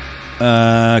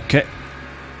 Okay.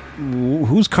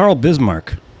 Who's Carl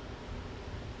Bismarck?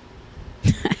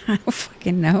 I don't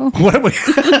fucking know. What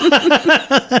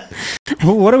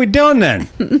are we doing then?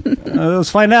 Let's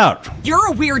find out. You're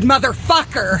a weird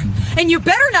motherfucker, and you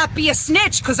better not be a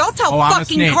snitch, because I'll tell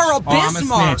fucking Carl Bismarck. I'm a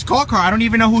snitch. Call Carl. I don't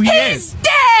even know who he is. He's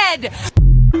dead!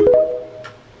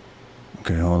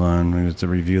 Okay, hold on. We have to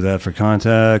review that for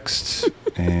context.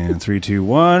 And 3, 2,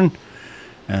 1.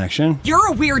 Action. You're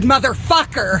a weird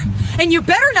motherfucker, and you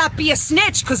better not be a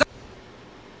snitch, because...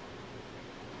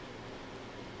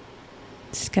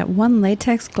 She's got one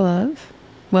latex glove.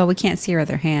 Well, we can't see her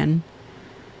other hand.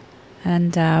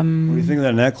 And, What do you think of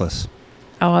that necklace?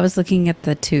 Oh, I was looking at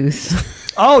the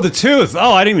tooth. Oh, the tooth!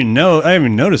 Oh, I didn't even know. I didn't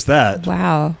even notice that.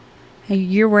 Wow. Hey,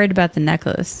 you're worried about the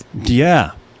necklace.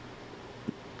 Yeah.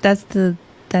 That's the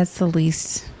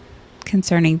least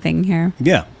concerning thing here.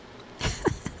 Yeah.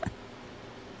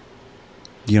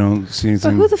 You don't see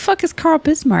anything. But who the fuck is Carl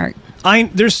Bismarck?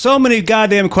 There's so many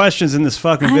goddamn questions in this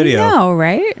fucking video. I know,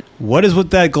 right? What is with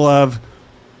that glove?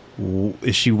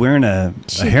 Is she wearing a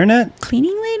hairnet?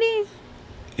 Cleaning lady?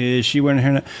 Is she wearing a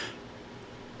hairnet?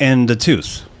 And the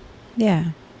tooth.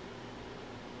 Yeah.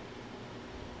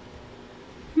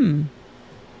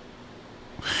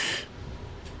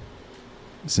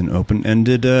 It's an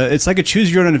open-ended. It's like a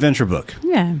choose-your-own-adventure book.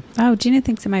 Yeah. Oh, Gina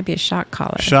thinks it might be a shock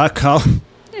collar. Shock collar.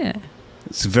 Yeah.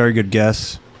 It's a very good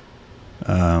guess.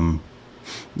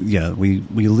 Yeah, we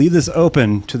leave this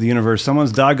open to the universe.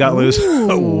 Someone's dog got loose.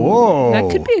 Whoa.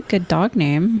 That could be a good dog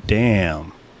name.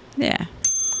 Damn. Yeah.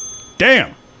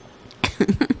 Damn.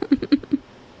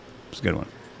 It's a good one.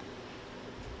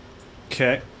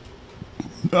 Okay.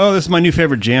 Oh, this is my new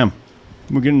favorite jam.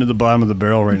 We're getting to the bottom of the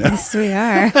barrel right now. Yes, we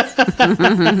are.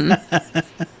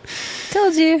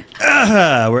 Told you.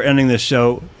 We're ending this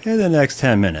show in the next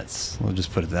 10 minutes. We'll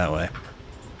just put it that way.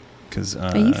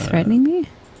 Are you threatening me?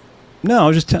 No, I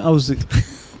was.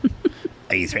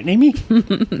 Are you threatening me?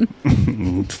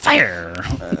 Fire.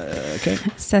 Okay.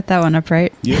 Set that one up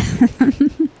right. Yep.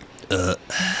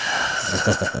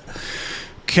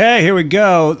 Okay, here we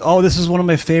go. Oh, this is one of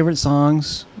my favorite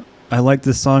songs. I like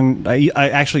this song. I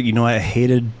actually, I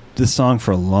hated this song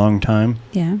for a long time.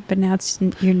 Yeah, but now it's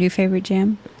your new favorite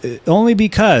jam? Only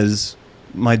because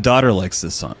my daughter likes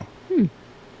this song.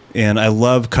 And I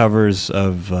love covers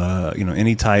of,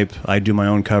 any type. I do my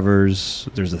own covers.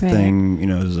 There's a thing,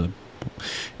 and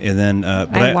then...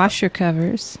 but I wash your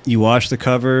covers. You wash the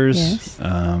covers. Yes.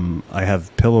 I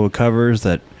have pillow covers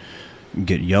that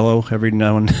get yellow every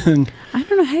now and then. I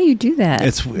don't know how you do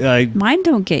that. Mine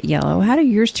don't get yellow. How do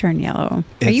yours turn yellow?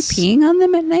 Are you peeing on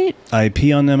them at night? I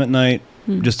pee on them at night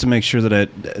just to make sure that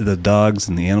the dogs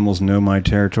and the animals know my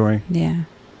territory. Yeah.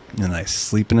 And I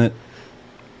sleep in it.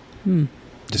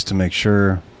 Just to make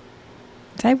sure.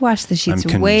 I wash the sheets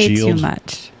way too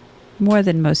much. More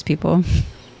than most people.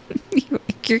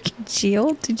 You're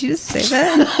congealed? Did you just say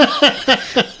that?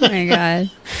 Oh my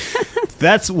God.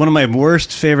 That's one of my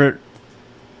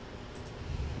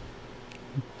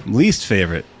least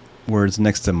favorite words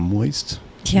next to moist.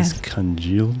 Yeah. Is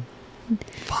congealed.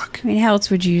 Fuck. I mean, how else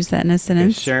would you use that in a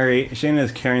sentence? Shana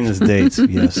is carrying this date.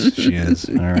 Yes, she is.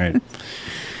 All right.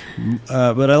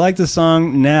 But I like the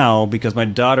song now because my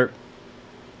daughter...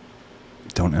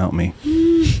 Don't out me.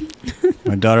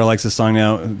 My daughter likes the song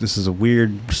now. This is a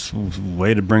weird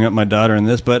way to bring up my daughter in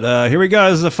this, but here we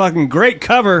go. This is a fucking great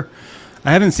cover.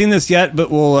 I haven't seen this yet, but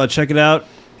we'll check it out.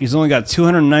 He's only got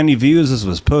 290 views. This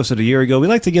was posted a year ago. We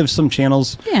like to give some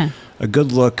channels a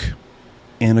good look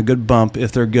and a good bump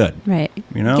if they're good. Right.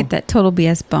 Get that total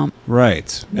BS bump.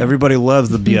 Right. Yeah. Everybody loves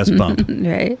the BS bump.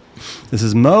 Right. This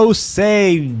is Mo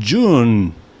Se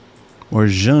Jun. Or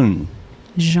Jean.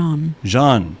 Jean.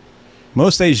 Mo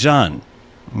Se Jean.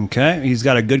 Okay. He's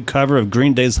got a good cover of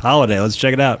Green Day's Holiday. Let's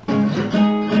check it out. Okay.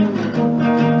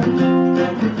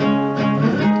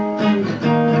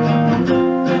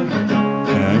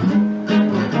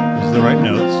 These are the right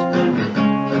notes.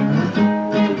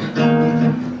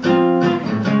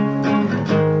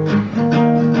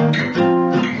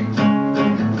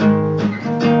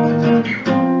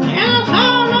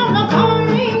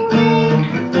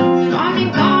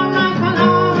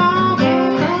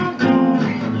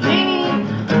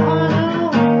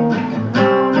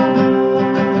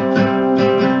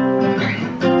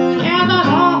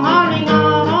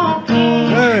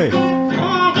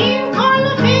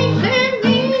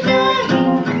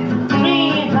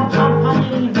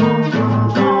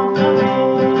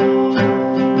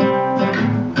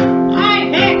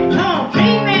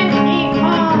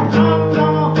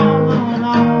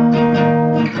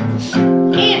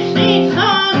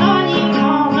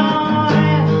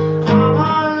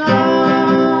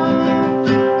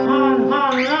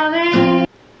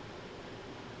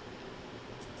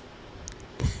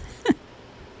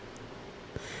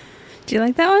 Do you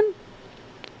like that one?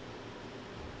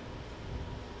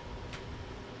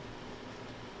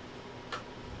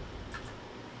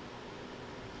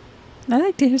 I'd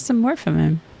like to hear some more from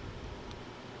him.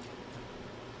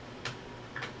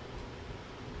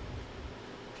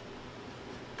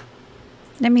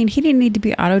 I mean, he didn't need to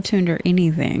be auto-tuned or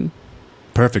anything.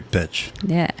 Perfect pitch.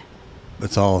 Yeah.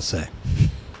 That's all I'll say.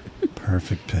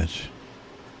 Perfect pitch.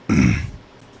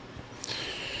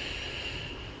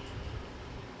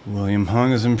 William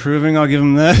Hung is improving. I'll give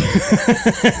him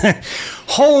that.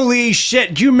 Holy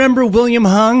shit. Do you remember William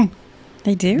Hung?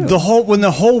 I do. When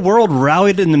the whole world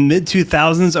rallied in the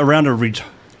mid-2000s around a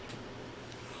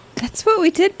That's what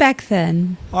we did back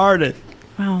then. Retarded.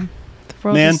 Wow. The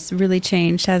world has really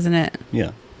changed, hasn't it?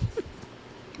 Yeah.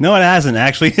 No, it hasn't,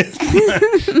 actually.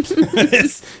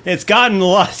 It's gotten a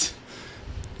lot.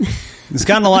 It's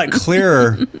gotten a lot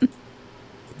clearer.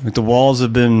 Like the walls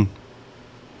have been.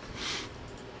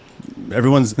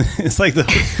 Everyone's. It's like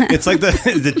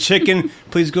the chicken.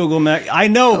 Please Google Mac. I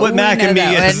know what Mac and me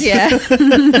is. Yeah.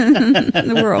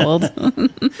 We're old.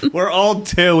 We're old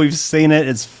too. We've seen it.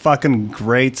 It's fucking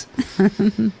great.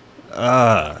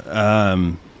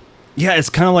 Yeah, it's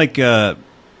kind of like. You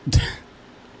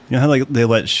know how like they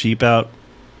let sheep out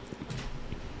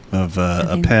of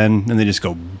a pen and they just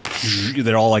go.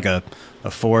 They're all like a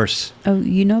force. Oh,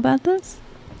 you know about this?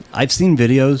 I've seen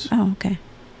videos. Oh, okay.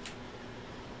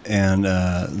 And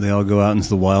they all go out into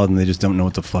the wild and they just don't know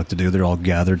what the fuck to do. They're all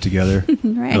gathered together. Right.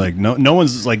 They're like no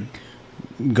one's like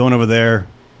going over there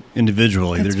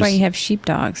individually. That's why you have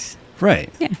sheepdogs.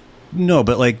 Right. Yeah. No,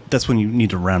 but like that's when you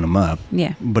need to round them up.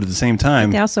 Yeah. But at the same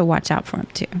time, but they also watch out for them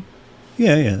too.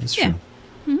 Yeah, that's true. Yeah.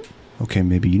 Okay,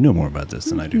 maybe you know more about this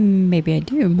than I do. Maybe I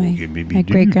do. My my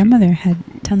great grandmother had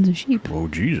tons of sheep. Oh,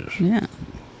 Jesus. Yeah.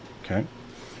 Okay.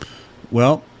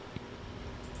 Well,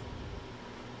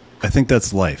 I think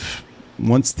that's life.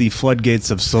 Once the floodgates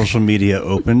of social media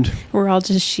opened, we're all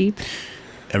just sheep.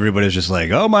 Everybody's just like,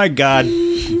 oh my God,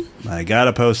 I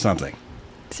gotta post something.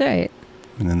 That's right.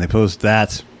 And then they post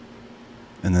that.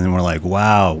 And then we're like,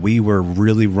 wow, we were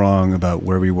really wrong about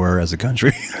where we were as a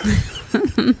country.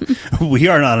 We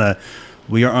are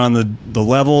on the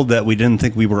level that we didn't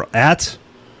think we were at.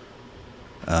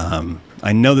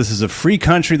 I know this is a free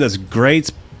country, that's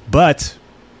great, but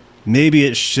maybe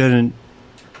it shouldn't.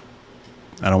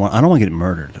 I don't want to get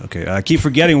murdered. Okay, I keep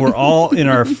forgetting we're all in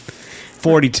our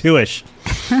 42ish.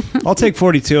 I'll take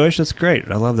 42ish. That's great.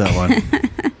 I love that one.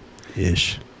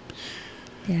 Ish.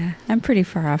 Yeah, I'm pretty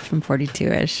far off from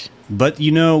 42ish. But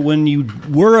you know, when you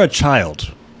were a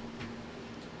child,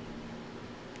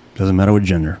 doesn't matter what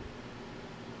gender,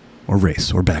 or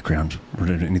race, or background, or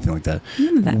anything like that.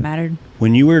 None of that mattered.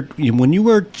 When you were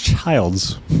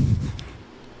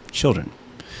children,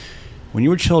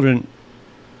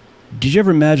 did you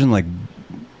ever imagine like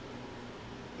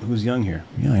who's young here?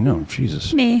 Yeah, I know.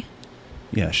 Jesus. Me.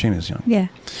 Yeah, Shayna's young. Yeah,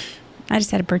 I just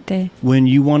had a birthday. When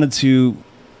you wanted to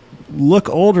look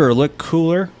older or look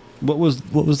cooler, what was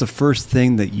the first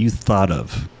thing that you thought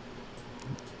of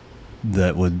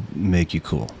that would make you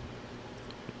cool?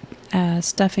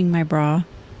 Stuffing my bra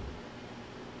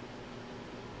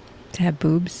to have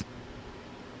boobs.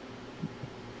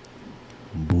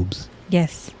 Boobs?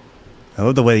 Yes. I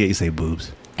love the way that you say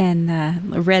boobs.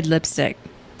 And red lipstick.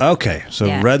 Okay, so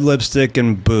Yeah. red lipstick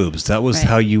and boobs. That was Right.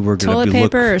 how you were going to Toilet be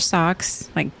paper or socks,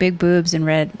 like big boobs and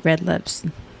red lips.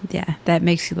 Yeah, that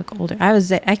makes you look older. I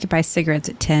could buy cigarettes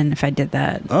at 10 if I did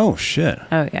that. Oh shit.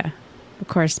 Oh yeah. Of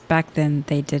course, back then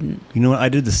they didn't. You know what? I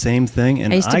did the same thing,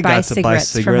 and I used to buy got to buy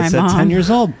cigarettes for my cigarettes at 10 mom.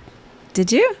 years old.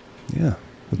 Did you? Yeah,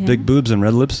 with Yeah. big boobs and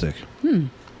red lipstick. I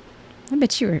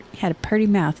bet you had a pretty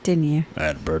mouth, didn't you? I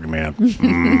had a birdie mouth.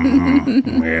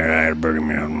 Yeah, I had a birdie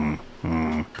mouth.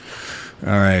 All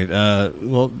right.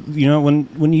 Well, you know,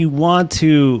 when you want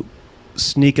to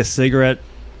sneak a cigarette,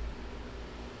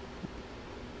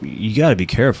 you got to be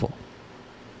careful,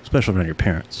 especially around your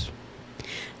parents.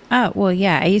 Oh, well,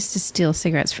 yeah. I used to steal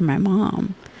cigarettes from my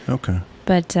mom. Okay.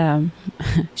 But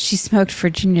she smoked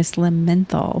Virginia Slim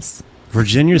menthols.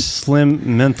 Virginia Slim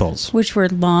menthols. Which were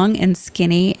long and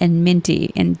skinny and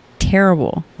minty and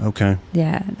terrible. Okay.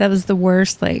 Yeah. That was the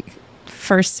worst,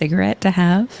 first cigarette to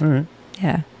have. All right.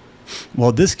 Yeah.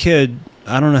 Well, this kid,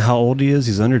 I don't know how old he is.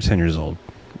 He's under 10 years old,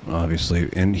 obviously.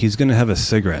 And he's going to have a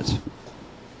cigarette.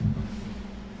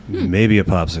 Maybe a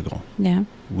popsicle. Yeah.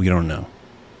 We don't know.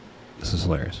 This is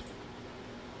hilarious.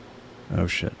 Oh,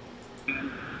 shit.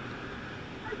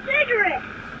 Cigarette.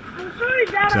 I'm sorry,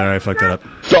 Dad. Sorry, I fucked that up.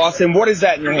 Dawson, what is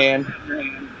that in your hand? A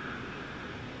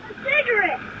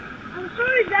cigarette. I'm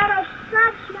sorry, Dad. I'll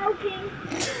stop smoking.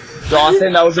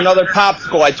 Dawson, that was another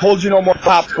popsicle. I told you no more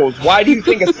popsicles. Why do you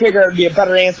think a cigarette would be a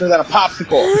better answer than a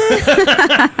popsicle?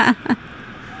 Well,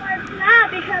 it's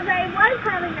not, because I was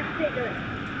having a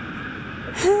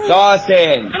cigarette.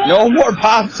 Dawson, no more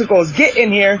popsicles. Get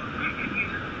in here.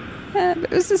 It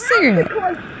was a cigarette.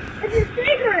 It's a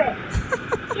cigarette.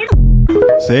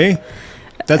 See?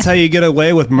 That's how you get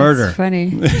away with murder. That's funny.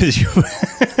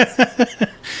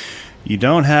 You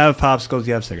don't have popsicles,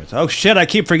 you have cigarettes. Oh, shit, I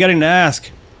keep forgetting to ask.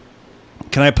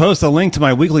 Can I post a link to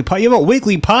my weekly podcast? You have a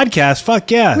weekly podcast?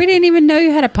 Fuck yeah. We didn't even know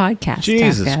you had a podcast.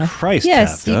 Jesus Tafka. Christ,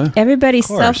 yes, Tafka. Everybody Of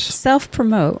course. self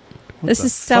promote. What the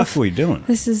fuck are we doing?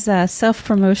 This is self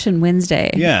promotion Wednesday.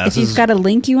 Yeah, if this you've is- got a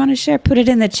link you want to share, put it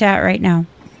in the chat right now.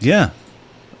 Yeah.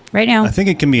 Right now. I think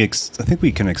it can be. I think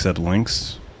we can accept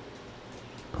links.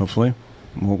 Hopefully,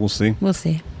 we'll see. We'll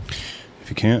see. If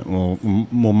you can't, we'll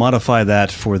modify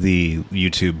that for the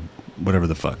YouTube, whatever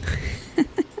the fuck.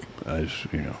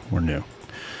 We're new.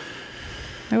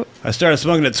 Oh. I started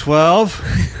smoking at 12.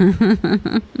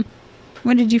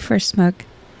 When did you first smoke?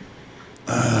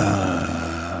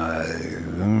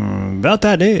 About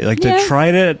that day. Like, Yeah. I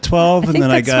tried it at 12, I and think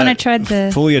then I that's got when I tried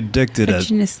the fully addicted at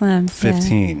Virginia Slim.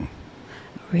 15.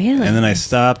 Really? And then I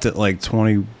stopped at like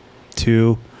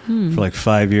 22 Hmm. for like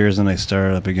 5 years, and I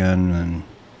started up again. And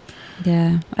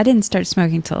Yeah. I didn't start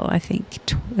smoking till I think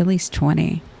at least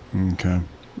 20. okay.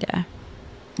 Yeah.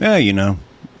 Yeah,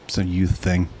 it's a youth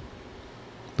thing.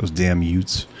 Those damn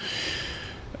youths.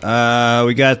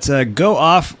 We got Go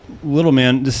Off Little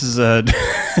Man. This is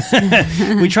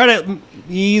we try to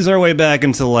ease our way back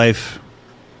into life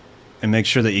and make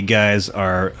sure that you guys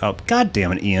are up. God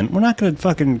damn it, Ian. We're not going to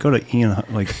fucking go to Ian.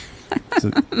 Like,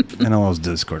 I know I was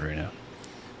Discord right now.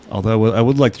 Although I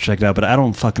would like to check it out, but I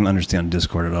don't fucking understand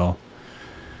Discord at all.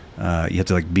 You have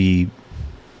to like be.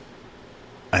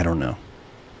 I don't know.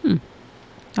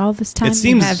 All this time It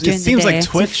seems. you have during It seems the day like to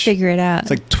Twitch. figure it out. It's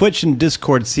like Twitch and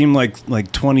Discord seem like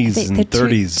 20s They're and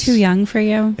 30s. too young for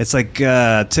you. It's like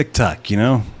TikTok,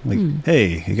 Like,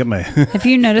 hey, you got my. Have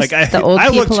you noticed Like, the old I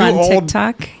look people too on old.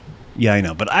 TikTok? Yeah, I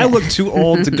know, but I look too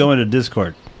old to go into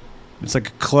Discord. It's like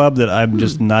a club that I'm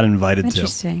just not invited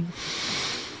Interesting.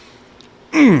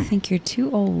 I think you're too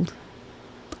old.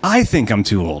 I think I'm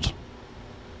too old.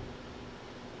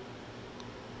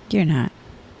 You're not.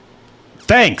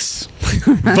 Thanks.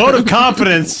 Vote of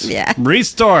confidence. Yeah.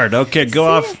 Restored. Okay, go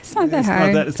off. It's not that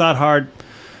hard. It's not hard.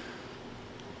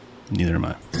 Neither am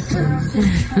I.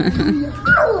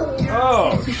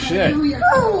 Oh, shit.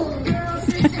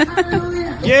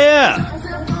 Yeah.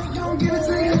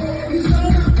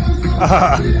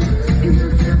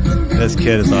 This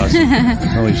kid is awesome.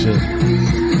 Holy shit.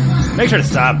 Make sure to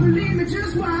stop. Look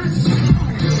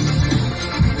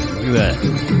at that.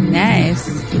 Nice.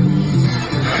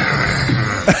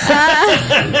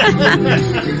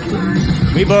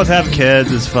 We both have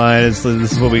kids. It's fine. This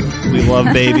is what we love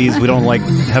babies. We don't like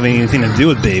having anything to do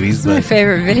with babies. It's my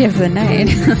favorite video of the night.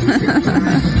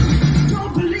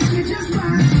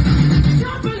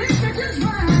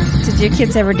 Did your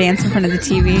kids ever dance in front of the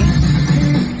TV?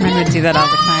 Mine would do that all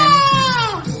the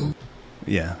time.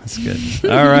 Yeah, that's good.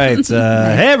 All right.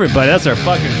 Hey, everybody. That's our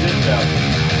fucking shit show.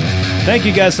 Thank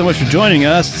you guys so much for joining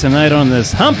us tonight on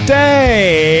this Hump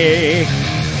Day.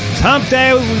 It's Hump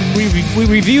Day. We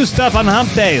review stuff on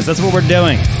Hump Days. That's what we're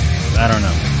doing. I don't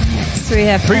know. So we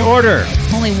have Pre-order.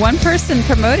 only one person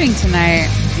promoting tonight.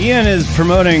 Ian is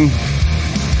promoting.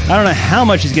 I don't know how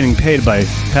much he's getting paid by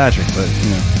Patrick, but,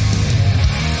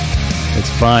 it's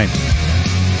fine.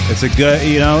 It's a good,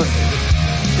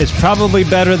 it's probably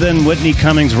better than Whitney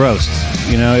Cummings' roast,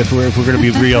 if we're going to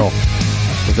be real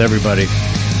with everybody.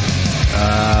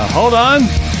 Hold on.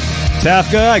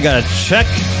 Tafka, I got to check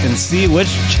and see which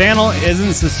channel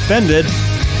isn't suspended.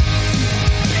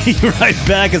 Be right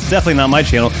back. It's definitely not my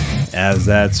channel, as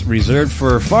that's reserved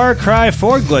for Far Cry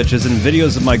 4 glitches and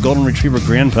videos of my golden retriever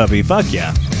grandpuppy. Fuck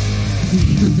yeah.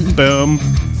 Boom.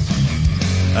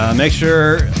 Make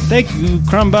sure, thank you,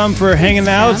 Crumbum, for hanging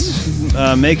out,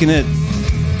 making it.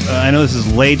 I know this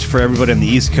is late for everybody on the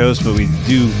East Coast, but we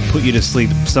do put you to sleep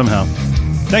somehow.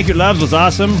 Thank you, Loves, was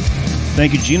awesome.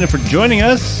 Thank you, Gina, for joining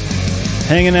us,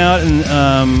 hanging out,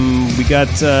 and we got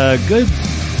good.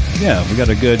 Yeah, we got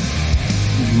a good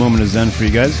moment of zen for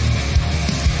you guys.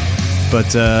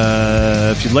 But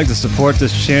if you'd like to support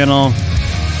this channel,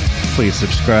 please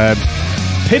subscribe.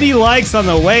 Pity likes on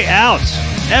the way out.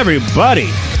 Everybody,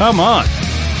 come on.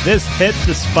 This hit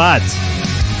the spot.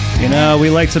 We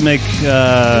like to make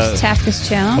There's Tafka's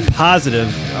channel. a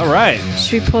positive. All right.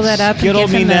 Should we pull that up Skittle and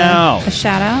give me him now. a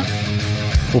shout out?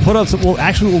 We'll put up. We'll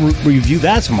review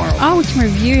that tomorrow. Oh, we can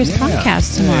review his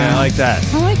podcast tomorrow. Yeah, I like that.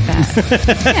 I like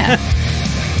that.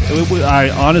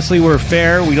 Honestly, we're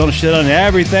fair. We don't shit on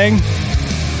everything.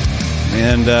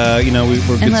 And,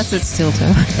 we're good. Unless it's steel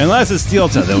toe. Unless it's steel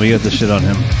toe, then we get the shit on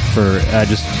him for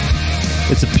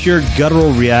it's a pure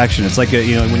guttural reaction. It's like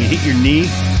when you hit your knee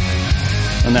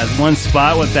on that one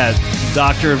spot with that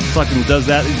doctor fucking does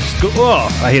that, you just go, oh,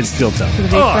 I hate steel toe.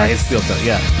 I hate steel toe.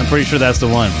 Yeah, I'm pretty sure that's the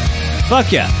one.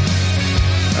 Fuck yeah.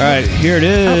 All right, here it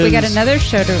is. Oh, we got another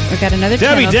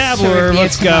Debbie Dabbler,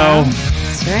 let's tomorrow. go.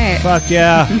 That's right. Fuck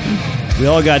yeah. We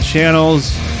all got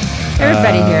channels.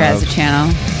 Everybody here has a channel.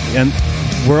 And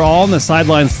we're all on the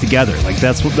sidelines together. Like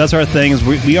that's our thing. Is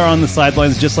we are on the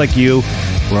sidelines just like you.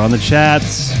 We're on the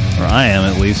chats, or I am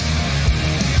at least.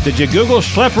 Did you Google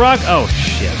Schleprock? Oh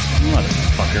shit,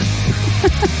 motherfucker!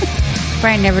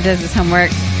 Brian never does his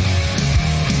homework.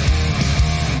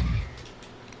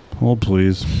 Hold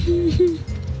please.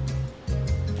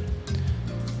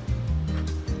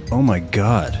 Oh my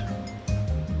god!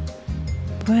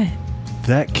 What?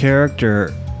 That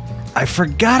character. I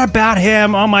forgot about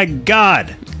him. Oh my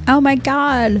god. Oh my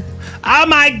god. Oh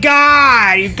my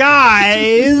god, you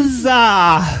guys.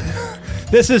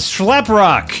 This is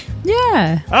Schleprock.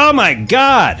 Yeah. Oh my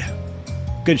god.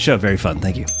 Good show. Very fun.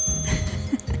 Thank you.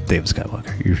 David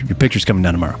Skywalker. Your picture's coming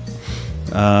down tomorrow.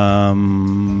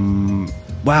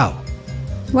 Wow.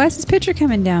 Why is his picture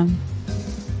coming down?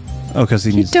 Oh, because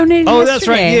he needs... donated Oh, that's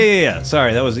right. yesterday. Yeah.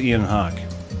 Sorry, that was Ian Hawk.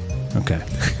 Okay.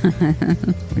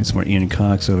 Need some more Ian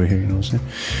Cox over here, you know what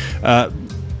I'm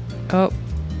saying?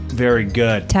 Very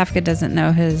good. Tafka doesn't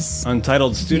know his...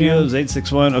 Untitled Studios,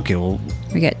 861. Okay, well...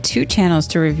 We got 2 channels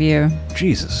to review.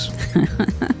 Jesus. I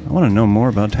want to know more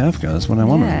about Tafka. That's what I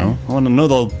want to know. I want to know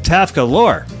the Tafka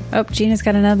lore. Oh, Gina's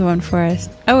got another one for us.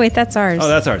 Oh, wait, that's ours. Oh,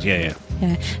 that's ours. Yeah.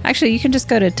 Actually, you can just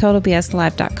go to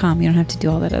TotalBSLive.com. You don't have to do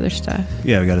all that other stuff.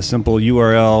 Yeah, we got a simple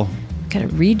URL. Got a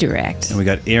redirect. And we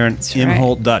got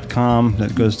AaronImholt.com.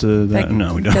 That goes to that.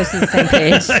 No, we don't. Goes to the same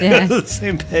page. Goes to the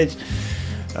same page.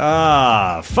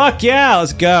 Fuck yeah,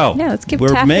 let's go. Yeah, let's give We're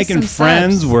Tafka making some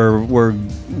friends. subs.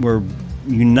 We're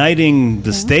uniting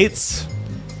the states.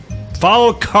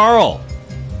 Follow Carl.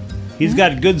 He's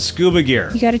got good scuba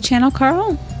gear. You got a channel,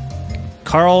 Carl?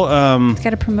 Carl, got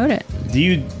to promote it. do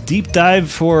you deep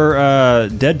dive for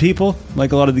dead people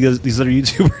like a lot of these other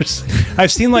YouTubers?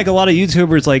 I've seen like a lot of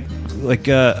YouTubers like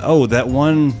that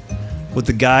one with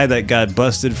the guy that got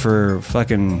busted for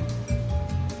fucking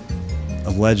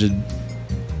alleged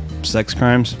sex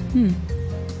crimes.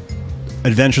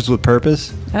 Adventures with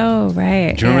Purpose. Oh,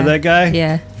 right. Do you remember that guy?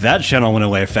 Yeah. That channel went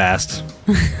away fast.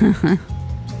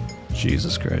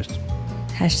 Jesus Christ.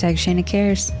 Hashtag Shayna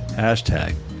Cares.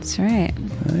 Hashtag. That's right.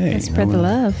 Hey, Let's spread the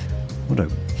love.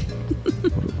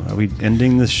 Are we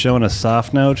ending this show on a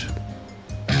soft note?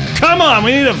 Come on,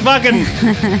 we need a fucking... You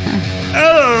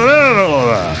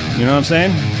know what I'm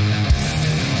saying?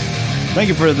 Thank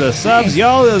you for the subs.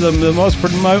 Y'all are the most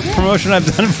promotion I've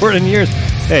done for it in years.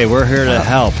 Hey, we're here to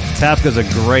help. Tafka's a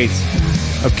great...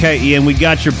 Okay, Ian, we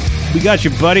got your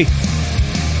buddy.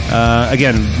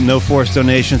 Again, no forced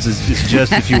donations. It's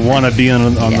just if you want to be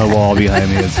on the wall behind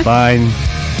me, it's fine.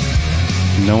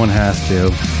 No one has to.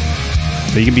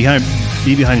 But you can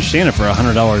be behind Shayna for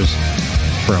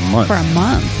 $100 for a month. For a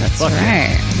month. That's Fuck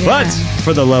right. Yeah. But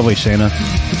for the lovely Shayna.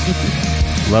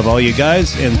 Love all you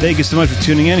guys, and thank you so much for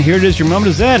tuning in. Here it is, your moment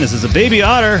of Zen. This is a baby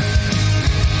otter.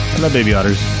 I love baby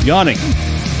otters. Yawning.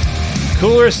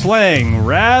 Cooler slang,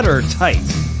 rad or tight?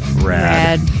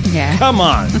 Rad. Yeah. Come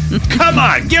on. Come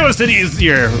on. Give us an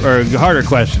easier or harder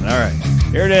question. All right.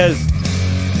 Here it is.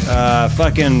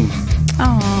 Fucking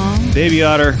Aww. baby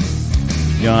otter.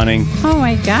 Yawning. Oh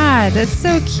my god, that's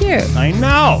so cute. I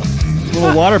know.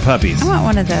 Little water puppies. I want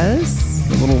one of those.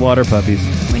 The little water puppies.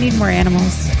 We need more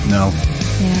animals. No.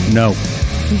 Yeah. No.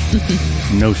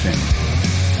 No shame.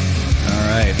 All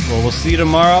right. Well, we'll see you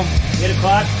tomorrow. 8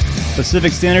 o'clock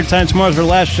Pacific Standard Time. Tomorrow's our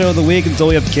last show of the week until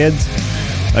we have kids.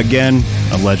 Again,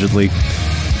 allegedly.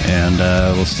 And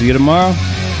we'll see you tomorrow.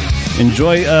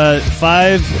 Enjoy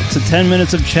 5 to 10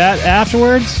 minutes of chat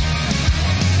afterwards.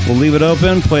 We'll leave it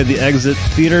open. Play the exit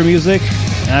theater music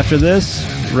after this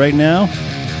right now.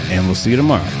 And we'll see you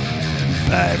tomorrow.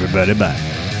 Bye, everybody. Bye.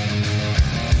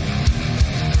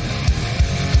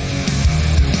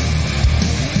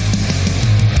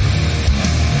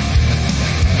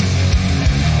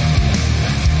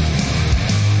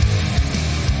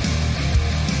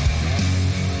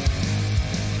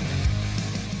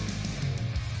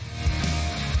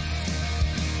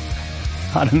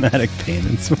 Automatic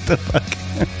payments. What the fuck?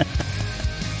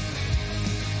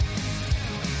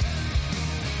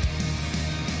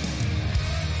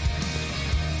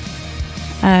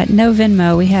 No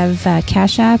Venmo. We have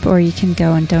Cash App, or you can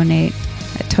go and donate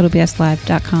at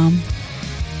TotalBSLive.com.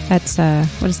 That's,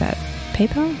 what is that?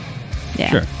 PayPal? Yeah.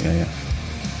 Sure. Yeah.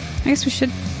 I guess we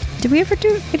should. Did we ever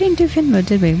do? We didn't do Venmo,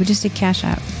 did we? We just did Cash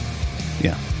App.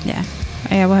 Yeah. Yeah.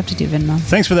 Yeah, we'll have to do Venmo.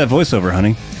 Thanks for that voiceover,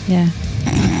 honey. Yeah.